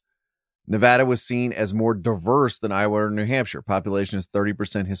still is. Nevada was seen as more diverse than Iowa or New Hampshire. Population is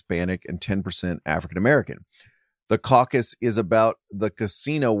 30% Hispanic and 10% African American. The caucus is about the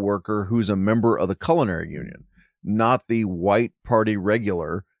casino worker who's a member of the culinary union, not the white party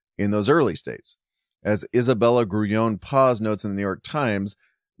regular in those early states. As Isabella Grullon-Paz notes in the New York Times,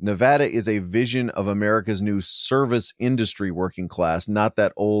 Nevada is a vision of America's new service industry working class, not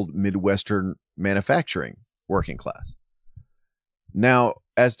that old Midwestern manufacturing working class. Now,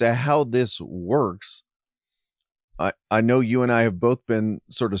 as to how this works, I know you and I have both been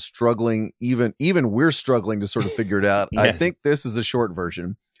sort of struggling, even we're struggling to sort of figure it out. Yes. I think this is the short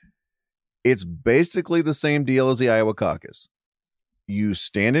version. It's basically the same deal as the Iowa caucus. You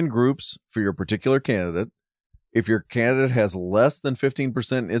stand in groups for your particular candidate. If your candidate has less than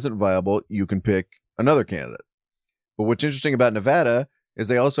 15% and isn't viable, you can pick another candidate. But what's interesting about Nevada is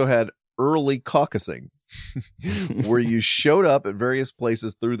they also had early caucusing, where you showed up at various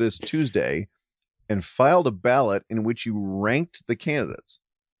places through this Tuesday and filed a ballot in which you ranked the candidates.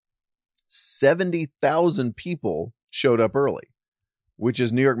 70,000 people showed up early, which,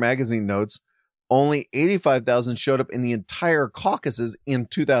 as New York Magazine notes, only 85,000 showed up in the entire caucuses in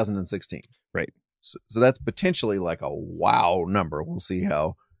 2016. Right. So that's potentially like a wow number. We'll see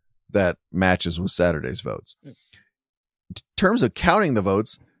how that matches with Saturday's votes. In terms of counting the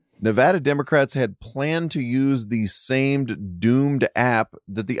votes, Nevada Democrats had planned to use the same doomed app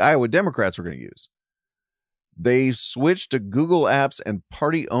that the Iowa Democrats were going to use. They switched to Google Apps and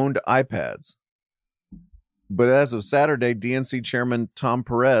party-owned iPads. But as of Saturday, DNC Chairman Tom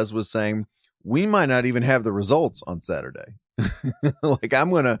Perez was saying, we might not even have the results on Saturday. Like,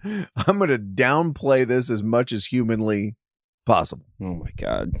 I'm gonna downplay this as much as humanly possible. Oh my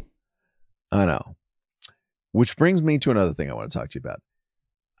God. I know. Which brings me to another thing I want to talk to you about.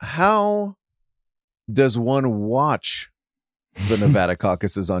 How does one watch the Nevada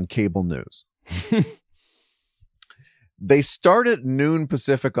caucuses on cable news? They start at noon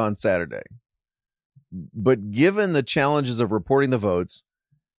Pacific on Saturday. But given the challenges of reporting the votes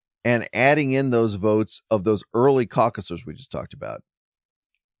and adding in those votes of those early caucusers we just talked about,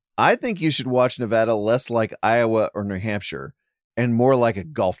 I think you should watch Nevada less like Iowa or New Hampshire and more like a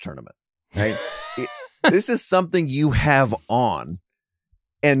golf tournament, right? This is something you have on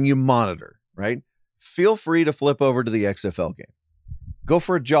and you monitor, right? Feel free to flip over to the XFL game. Go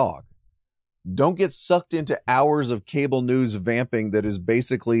for a jog. Don't get sucked into hours of cable news vamping that is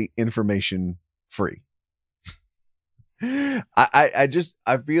basically information free. I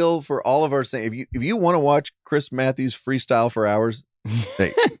feel for all of our saying, if you want to watch Chris Matthews freestyle for hours,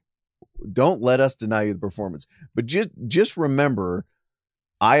 hey, don't let us deny you the performance. But just remember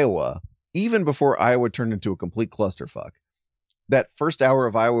Iowa, even before Iowa turned into a complete clusterfuck. That first hour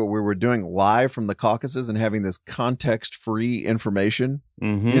of Iowa where we're doing live from the caucuses and having this context-free information,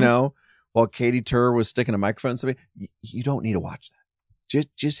 you know, while Katie Tur was sticking a microphone to somebody, you don't need to watch that.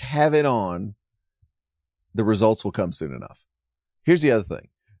 Just have it on. The results will come soon enough. Here's the other thing.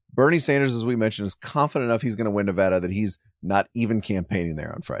 Bernie Sanders, as we mentioned, is confident enough he's going to win Nevada that he's not even campaigning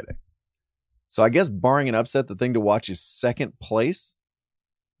there on Friday. So I guess barring an upset, the thing to watch is second place.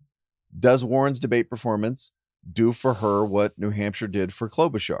 Does Warren's debate performance do for her what New Hampshire did for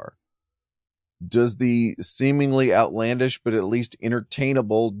Klobuchar? Does the seemingly outlandish but at least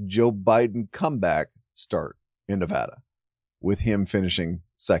entertainable Joe Biden comeback start in Nevada with him finishing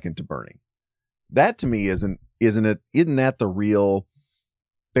second to Bernie? That to me isn't that the real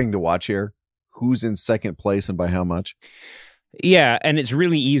thing to watch here? Who's in second place and by how much? Yeah, and it's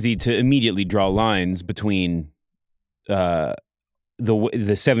really easy to immediately draw lines between the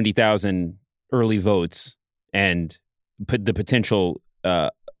 70,000 early votes and the potential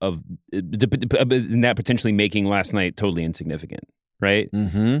of that potentially making last night totally insignificant, right?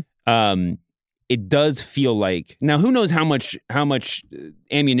 Mm-hmm. It does feel like, now who knows how much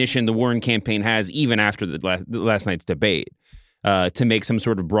ammunition the Warren campaign has even after the last night's debate to make some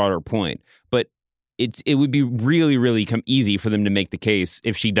sort of broader point, but it would be really, really easy for them to make the case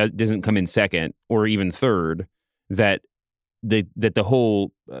if she doesn't come in second or even third that the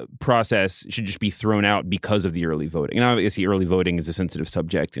whole process should just be thrown out because of the early voting. And obviously early voting is a sensitive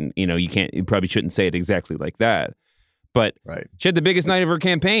subject, and you probably shouldn't say it exactly like that. But Right. she had the biggest night of her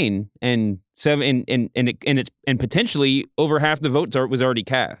campaign, and potentially over half the votes was already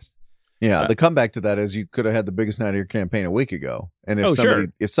cast. Yeah, the comeback to that is you could have had the biggest night of your campaign a week ago, and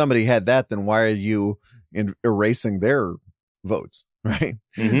if somebody had that, then why are you erasing their votes, right?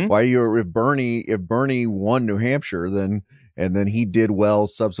 Mm-hmm. Why are you if Bernie won New Hampshire, and then he did well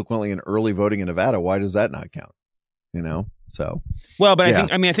subsequently in early voting in Nevada, why does that not count? So well, but yeah.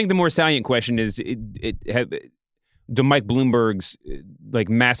 I think the more salient question is do Mike Bloomberg's like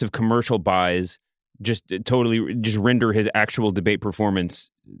massive commercial buys just render his actual debate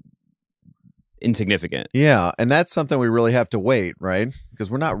performance insignificant? Yeah, and that's something we really have to wait, right? Because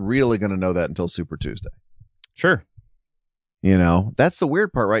we're not really going to know that until Super Tuesday. Sure. That's the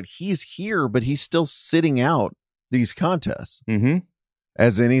weird part, right? He's here, but he's still sitting out these contests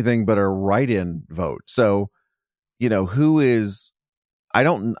as anything but a write-in vote. So, who is? I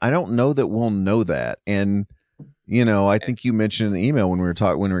don't know that we'll know that. And I think you mentioned in the email when we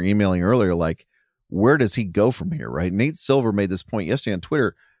were emailing earlier, like, where does he go from here, right? Nate Silver made this point yesterday on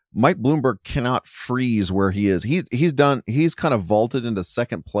Twitter. Mike Bloomberg cannot freeze where he is. He's kind of vaulted into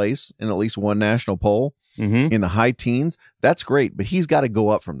second place in at least one national poll in the high teens. That's great, but he's got to go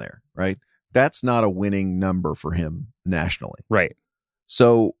up from there, right? That's not a winning number for him nationally. Right.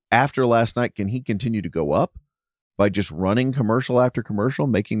 So after last night, can he continue to go up by just running commercial after commercial,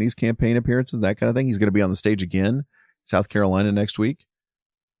 making these campaign appearances, that kind of thing? He's going to be on the stage again in South Carolina next week.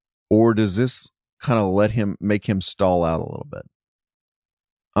 Or does this kind of make him stall out a little bit?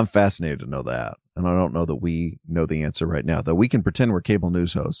 I'm fascinated to know that. And I don't know that we know the answer right now, though we can pretend we're cable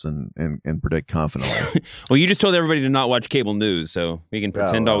news hosts and predict confidently. Well, you just told everybody to not watch cable news, so we can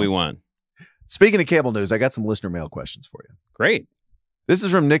pretend all we want. Speaking of cable news, I got some listener mail questions for you. Great. This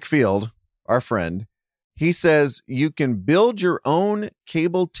is from Nick Field, our friend. He says, you can build your own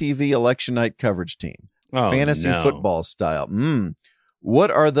cable TV election night coverage team, fantasy football style.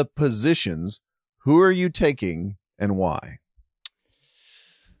 What are the positions? Who are you taking and why?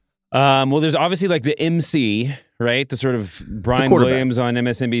 Well, there's obviously like the MC, right? The sort of Brian Williams on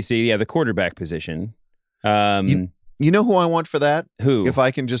MSNBC. Yeah, the quarterback position. You know who I want for that? Who? If I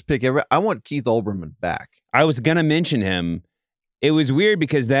can just pick I want Keith Olbermann back. I was going to mention him. It was weird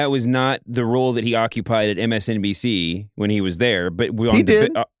because that was not the role that he occupied at MSNBC when he was there. But he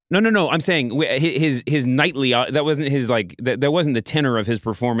did. No. I'm saying his nightly. That wasn't his that wasn't the tenor of his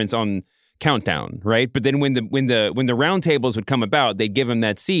performance on Countdown, right? But then when the roundtables would come about, they'd give him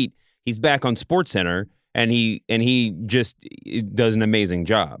that seat. He's back on SportsCenter, and he just does an amazing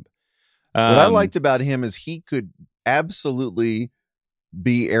job. What I liked about him is he could absolutely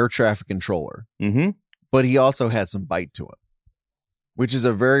be air traffic controller, but he also had some bite to him, which is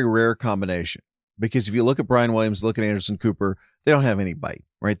a very rare combination. Because if you look at Brian Williams, look at Anderson Cooper, they don't have any bite,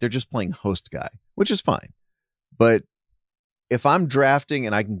 right? They're just playing host guy, which is fine. But if I'm drafting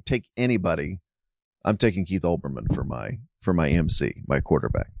and I can take anybody, I'm taking Keith Olbermann for my MC, my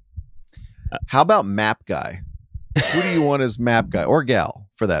quarterback. How about map guy? Who do you want as map guy or gal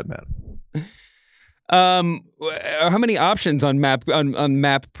for that matter? How many options on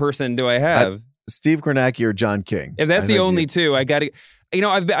map person do I have? Steve Kornacki or John King. If that's the only two, I got to.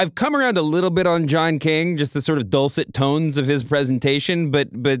 I've come around a little bit on John King, just the sort of dulcet tones of his presentation, but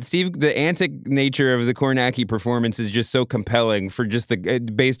Steve, the antic nature of the Kornacki performance is just so compelling for just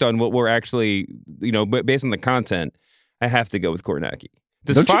based on what we're actually, based on the content. I have to go with Kornacki.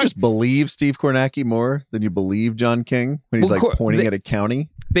 Don't you just believe Steve Kornacki more than you believe John King when he's pointing at a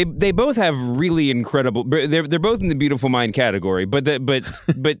county? They both have really incredible. They're both in the beautiful mind category, but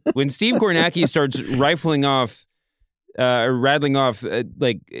when Steve Kornacki starts rattling off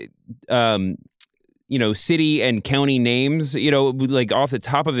city and county names, like off the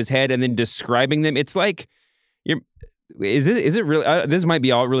top of his head, and then describing them, it's like Is it really? This might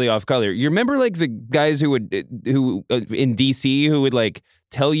be all really off color. You remember like the guys who in DC who would like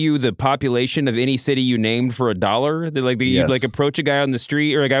tell you the population of any city you named for $1? You'd like approach a guy on the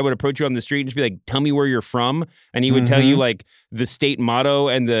street, or a guy would approach you on the street and just be like, "Tell me where you're from," and he would tell you like the state motto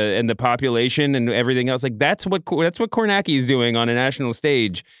and the population and everything else. Like that's what Kornacki is doing on a national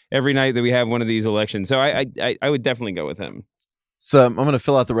stage every night that we have one of these elections. So I would definitely go with him. So I'm going to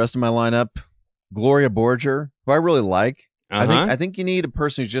fill out the rest of my lineup. Gloria Borger, who I really like. I think you need a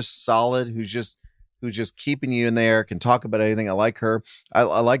person who's just solid, who's just keeping you in there, can talk about anything. I like her. I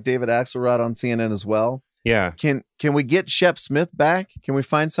like David Axelrod on CNN as well. Yeah. Can we get Shep Smith back? Can we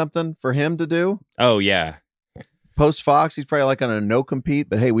find something for him to do? Oh yeah. Post Fox, he's probably like on a no compete,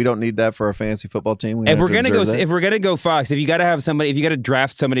 but hey, we don't need that for our fantasy football team. If we're gonna go Fox, if you got to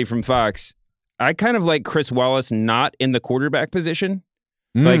draft somebody from Fox, I kind of like Chris Wallace not in the quarterback position.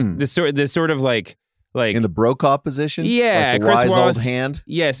 Like this sort of like like in the Brokaw position. Yeah, like the Chris wise Wallace, old hand.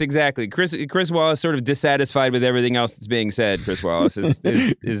 Yes, exactly. Chris Wallace sort of dissatisfied with everything else that's being said. Chris Wallace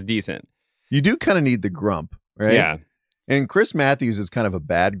is decent. You do kind of need the grump, right? Yeah. And Chris Matthews is kind of a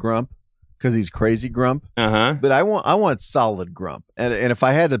bad grump because he's crazy grump. Uh-huh. But I want solid grump. And if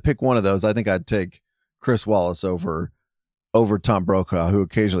I had to pick one of those, I think I'd take Chris Wallace over Tom Brokaw, who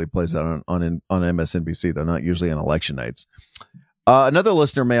occasionally plays that on MSNBC, though not usually on election nights. Another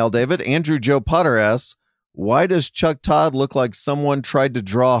listener mail, David. Andrew Joe Potter asks, why does Chuck Todd look like someone tried to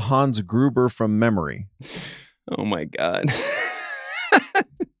draw Hans Gruber from memory? Oh, my God.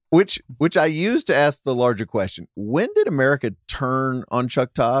 Which I used to ask the larger question. When did America turn on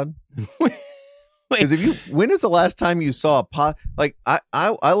Chuck Todd? Because when is the last time you saw a pot? Like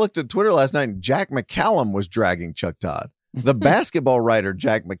I looked at Twitter last night and Jack McCallum was dragging Chuck Todd, the basketball writer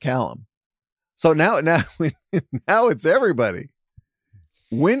Jack McCallum. So now it's everybody.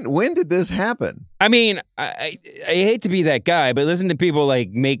 When did this happen? I mean, I hate to be that guy, but listen to people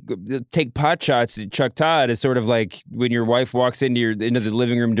like take pot shots at Chuck Todd is sort of like when your wife walks into the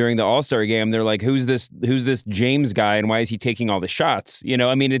living room during the All-Star game. They're like, "Who's this James guy, and why is he taking all the shots?" You know,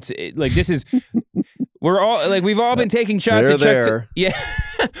 I mean, this is we're all like we've all been taking shots at Chuck Todd. Yeah,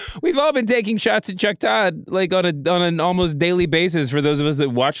 we've all been taking shots at Chuck Todd like on an almost daily basis for those of us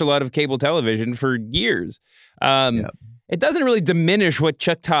that watch a lot of cable television for years. It doesn't really diminish what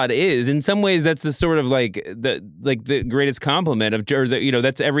Chuck Todd is. In some ways, that's the sort of like the greatest compliment of, or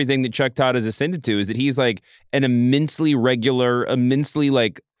that's everything that Chuck Todd has ascended to, is that he's like an immensely regular, immensely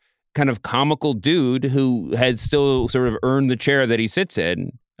like kind of comical dude who has still sort of earned the chair that he sits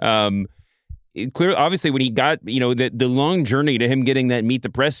in. Clearly, obviously, when he got the long journey to him getting that Meet the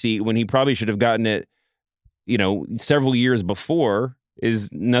Press seat when he probably should have gotten it, several years before,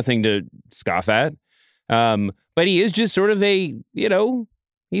 is nothing to scoff at. But he is just sort of there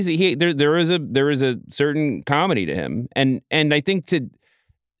is a certain comedy to him, and I think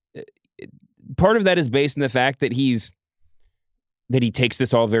part of that is based in the fact that he takes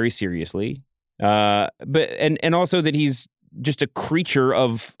this all very seriously, but also that he's just a creature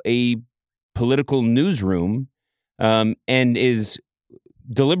of a political newsroom, and is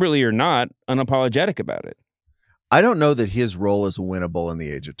deliberately or not unapologetic about it. I don't know that his role is winnable in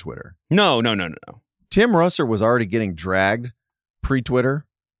the age of Twitter. No. Tim Russer was already getting dragged pre-Twitter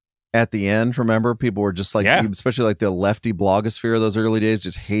at the end. Remember, people were just like, especially like the lefty blogosphere of those early days,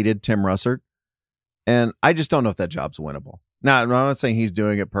 just hated Tim Russer. And I just don't know if that job's winnable. Now, I'm not saying he's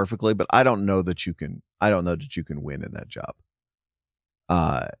doing it perfectly, but I don't know that you can win in that job.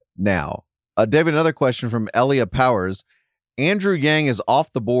 Now, David, another question from Elia Powers. Andrew Yang is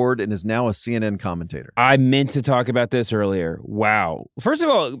off the board and is now a CNN commentator. I meant to talk about this earlier. Wow. First of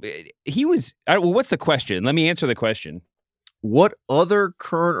all, he was... what's the question? Let me answer the question. What other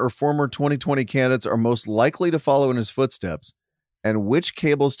current or former 2020 candidates are most likely to follow in his footsteps, and which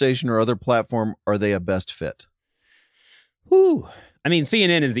cable station or other platform are they a best fit? Whew. I mean,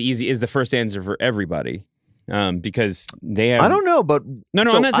 CNN is the first answer for everybody. Because they have... I don't know, but... No,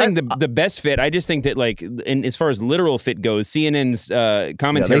 I'm not saying the best fit. I just think that, like, as far as literal fit goes, CNN's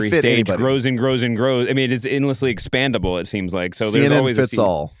commentary stage grows and grows and grows. I mean, it's endlessly expandable, it seems like. So CNN there's always fits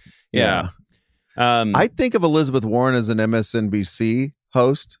all. Yeah. I think of Elizabeth Warren as an MSNBC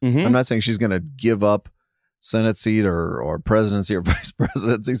host. Mm-hmm. I'm not saying she's going to give up Senate seat or presidency or vice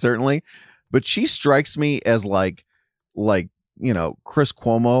presidency, certainly. But she strikes me as like Chris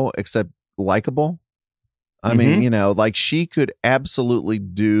Cuomo, except likable. I mean, like she could absolutely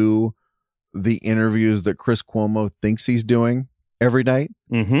do the interviews that Chris Cuomo thinks he's doing every night.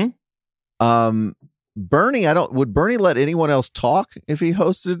 Mm-hmm. Bernie, would Bernie let anyone else talk if he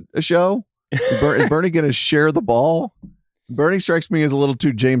hosted a show? Is Bernie going to share the ball? Bernie strikes me as a little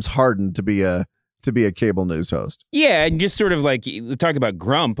too James Harden to be a cable news host. Yeah, and just sort of like talk about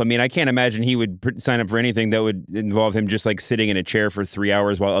grump. I mean, I can't imagine he would sign up for anything that would involve him just like sitting in a chair for 3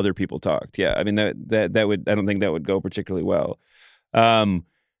 hours while other people talked. Yeah, I mean that would, I don't think that would go particularly well. The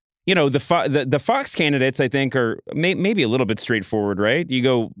Fox candidates, I think, are maybe a little bit straightforward, right? You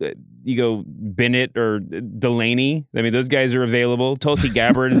go Bennett or Delaney. I mean, those guys are available. Tulsi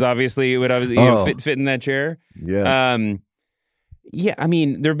Gabbard is obviously fit in that chair. Yes. Yeah, I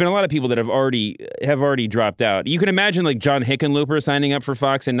mean, there have been a lot of people that have already dropped out. You can imagine like John Hickenlooper signing up for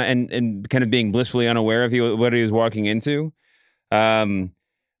Fox and kind of being blissfully unaware of what he was walking into.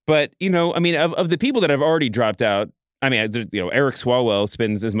 But I mean, of the people that have already dropped out, I mean, Eric Swalwell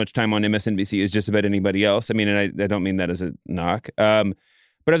spends as much time on MSNBC as just about anybody else. I mean, and I don't mean that as a knock. But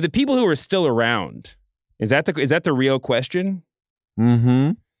of the people who are still around, is that the real question?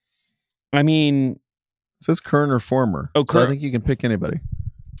 Mm-hmm. I mean. It says current or former. Oh, current. So I think you can pick anybody.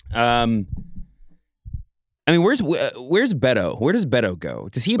 I mean, where's Beto? Where does Beto go?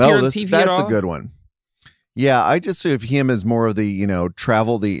 Does he appear on TV at all? That's a good one. Yeah, I just see of him as more of the,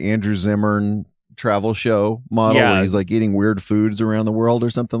 the Andrew Zimmern travel show model where he's like eating weird foods around the world or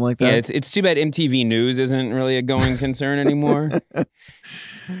something like that. Yeah, it's too bad MTV News isn't really a going concern anymore.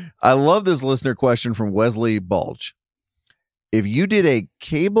 I love this listener question from Wesley Bulge. If you did a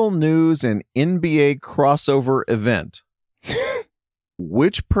cable news and NBA crossover event,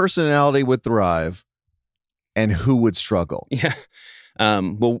 which personality would thrive and who would struggle? Yeah.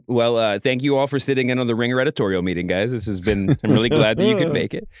 Well, thank you all for sitting in on the Ringer editorial meeting, guys. I'm really glad that you could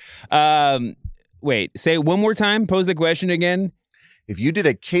make it. Wait, say it one more time. Pose the question again. If you did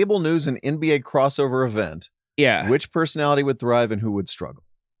a cable news and NBA crossover event, which personality would thrive and who would struggle?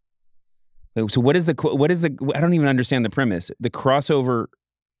 So what is the, I don't even understand the premise. The crossover.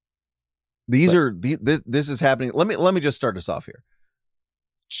 This is happening. Let me just start us off here.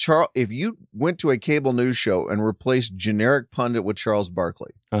 If you went to a cable news show and replaced generic pundit with Charles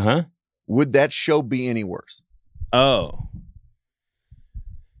Barkley, would that show be any worse? Oh,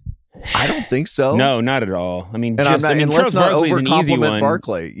 I don't think so. No, not at all. I mean, let's not over-compliment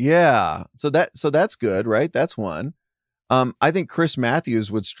Barkley. Yeah, so that's good, right? That's one. I think Chris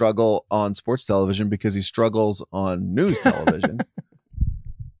Matthews would struggle on sports television because he struggles on news television.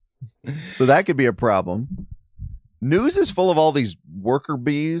 So that could be a problem. News is full of all these worker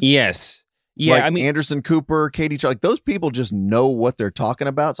bees. Yes. Yeah. Like Anderson Cooper, Katie, like those people just know what they're talking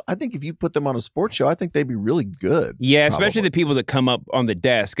about. So I think if you put them on a sports show, I think they'd be really good. Yeah, especially the people that come up on the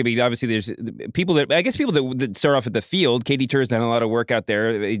desk. I mean, obviously there's people that start off at the field. Katie Tur's done a lot of work out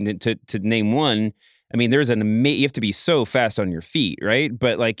there to name one. I mean, you have to be so fast on your feet, right?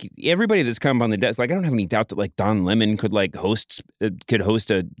 But like everybody that's come on the desk, like I don't have any doubt that like Don Lemon could host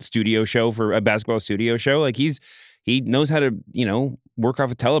a studio show for a basketball studio show. Like he knows how to, work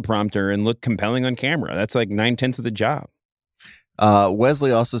off a teleprompter and look compelling on camera. That's like 9/10 of the job.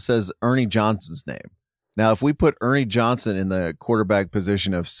 Wesley also says Ernie Johnson's name. Now, if we put Ernie Johnson in the quarterback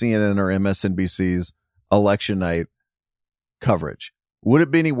position of CNN or MSNBC's election night coverage, would it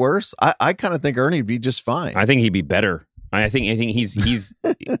be any worse? I kind of think Ernie would be just fine. I think he'd be better. I think he's.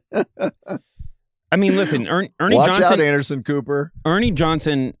 I mean, listen, Ernie Watch Johnson. Watch out, Anderson Cooper. Ernie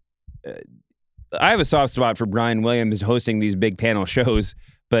Johnson. I have a soft spot for Brian Williams hosting these big panel shows,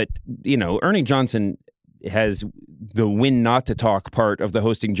 but Ernie Johnson has the win not to talk part of the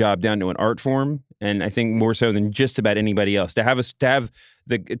hosting job down to an art form, and I think more so than just about anybody else. To have the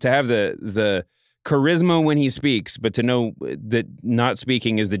charisma when he speaks, but to know that not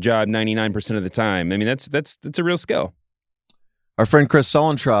speaking is the job 99% of the time. I mean, that's a real skill. Our friend Chris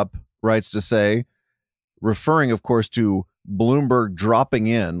Sullentrop writes to say, referring, of course, to Bloomberg dropping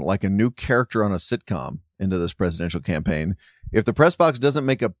in like a new character on a sitcom into this presidential campaign. If the press box doesn't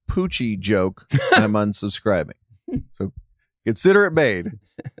make a Poochie joke, I'm unsubscribing. So consider it made.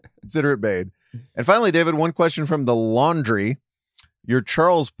 Consider it made. And finally, David, one question from the laundry. Your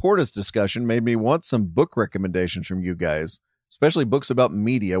Charles Portis discussion made me want some book recommendations from you guys, especially books about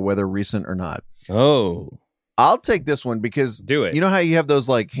media, whether recent or not. Oh, I'll take this one because do it. You know how you have those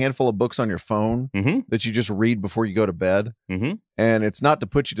like handful of books on your phone that you just read before you go to bed? Mm-hmm. And it's not to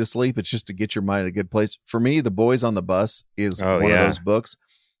put you to sleep. It's just to get your mind in a good place. For me, The Boys on the Bus is one of those books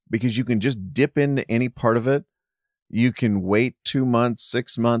because you can just dip into any part of it. You can wait 2 months,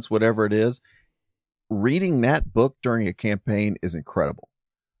 6 months, whatever it is. Reading that book during a campaign is incredible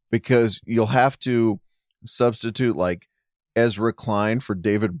because you'll have to substitute like Ezra Klein for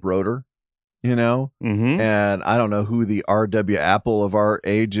David Broder. And I don't know who the R.W. Apple of our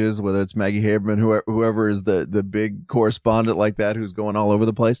age is, whether it's Maggie Haberman, whoever is the big correspondent like that, who's going all over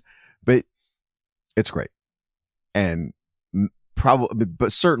the place, but it's great. And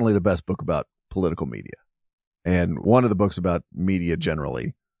but certainly the best book about political media and one of the books about media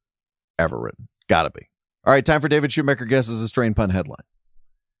generally ever written. Gotta be. All right. Time for David Shoemaker guesses a strain pun headline.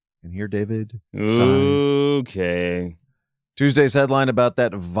 And here, David. Okay. Tuesday's headline about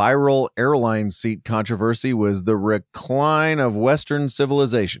that viral airline seat controversy was the recline of Western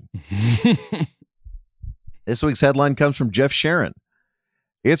civilization. This week's headline comes from Jeff Sharon.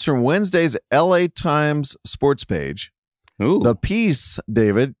 It's from Wednesday's LA Times sports page. Ooh. The piece,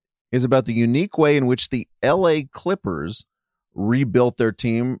 David, is about the unique way in which the LA Clippers rebuilt their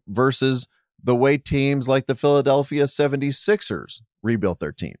team versus the way teams like the Philadelphia 76ers rebuilt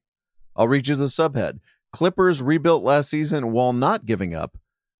their team. I'll read you the subhead. Clippers rebuilt last season while not giving up,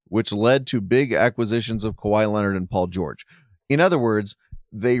 which led to big acquisitions of Kawhi Leonard and Paul George. In other words,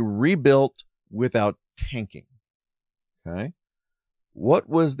 they rebuilt without tanking. Okay. What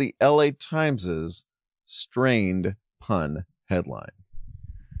was the LA Times's strained pun headline?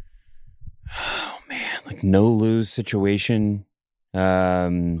 Oh, man. like no lose situation.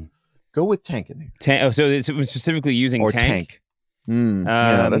 Go with tank in here. So it was specifically using or tank.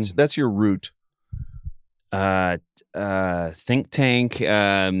 Yeah, that's your root. Think tank.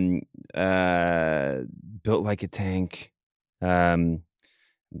 Built like a tank.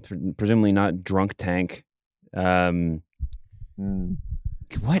 Presumably not drunk tank. What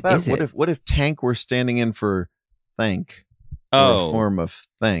is it? What if tank were standing in for thank? Oh, a form of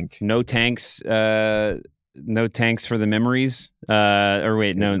thank. No tanks. No tanks for the memories. Or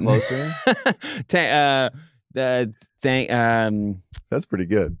wait, no. Closer. That's pretty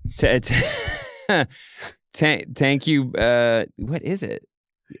good. Thank you. What is it?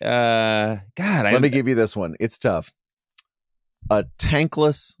 Let me give you this one. It's tough. A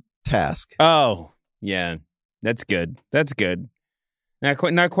tankless task. Oh, yeah. That's good.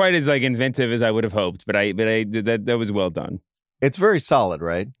 Not quite as like inventive as I would have hoped, but that was well done. It's very solid,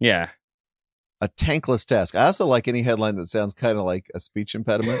 right? Yeah. A tankless task. I also like any headline that sounds kind of like a speech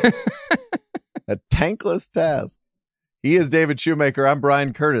impediment. A tankless task. He is David Shoemaker. I'm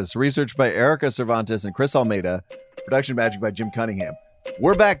Brian Curtis. Research by Erica Cervantes and Chris Almeida. Production magic by Jim Cunningham.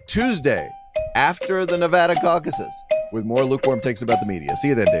 We're back Tuesday after the Nevada caucuses with more lukewarm takes about the media. See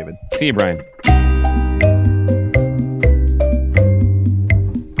you then, David. See you, Brian.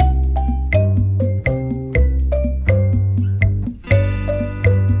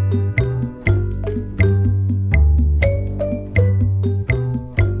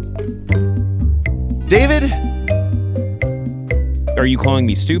 David? Are you calling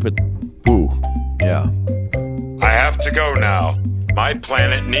me stupid? Ooh, yeah. I have to go now. My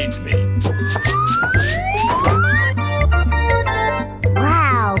planet needs me.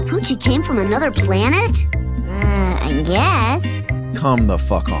 Wow, Poochie came from another planet? I guess. Come the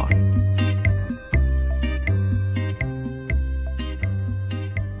fuck on.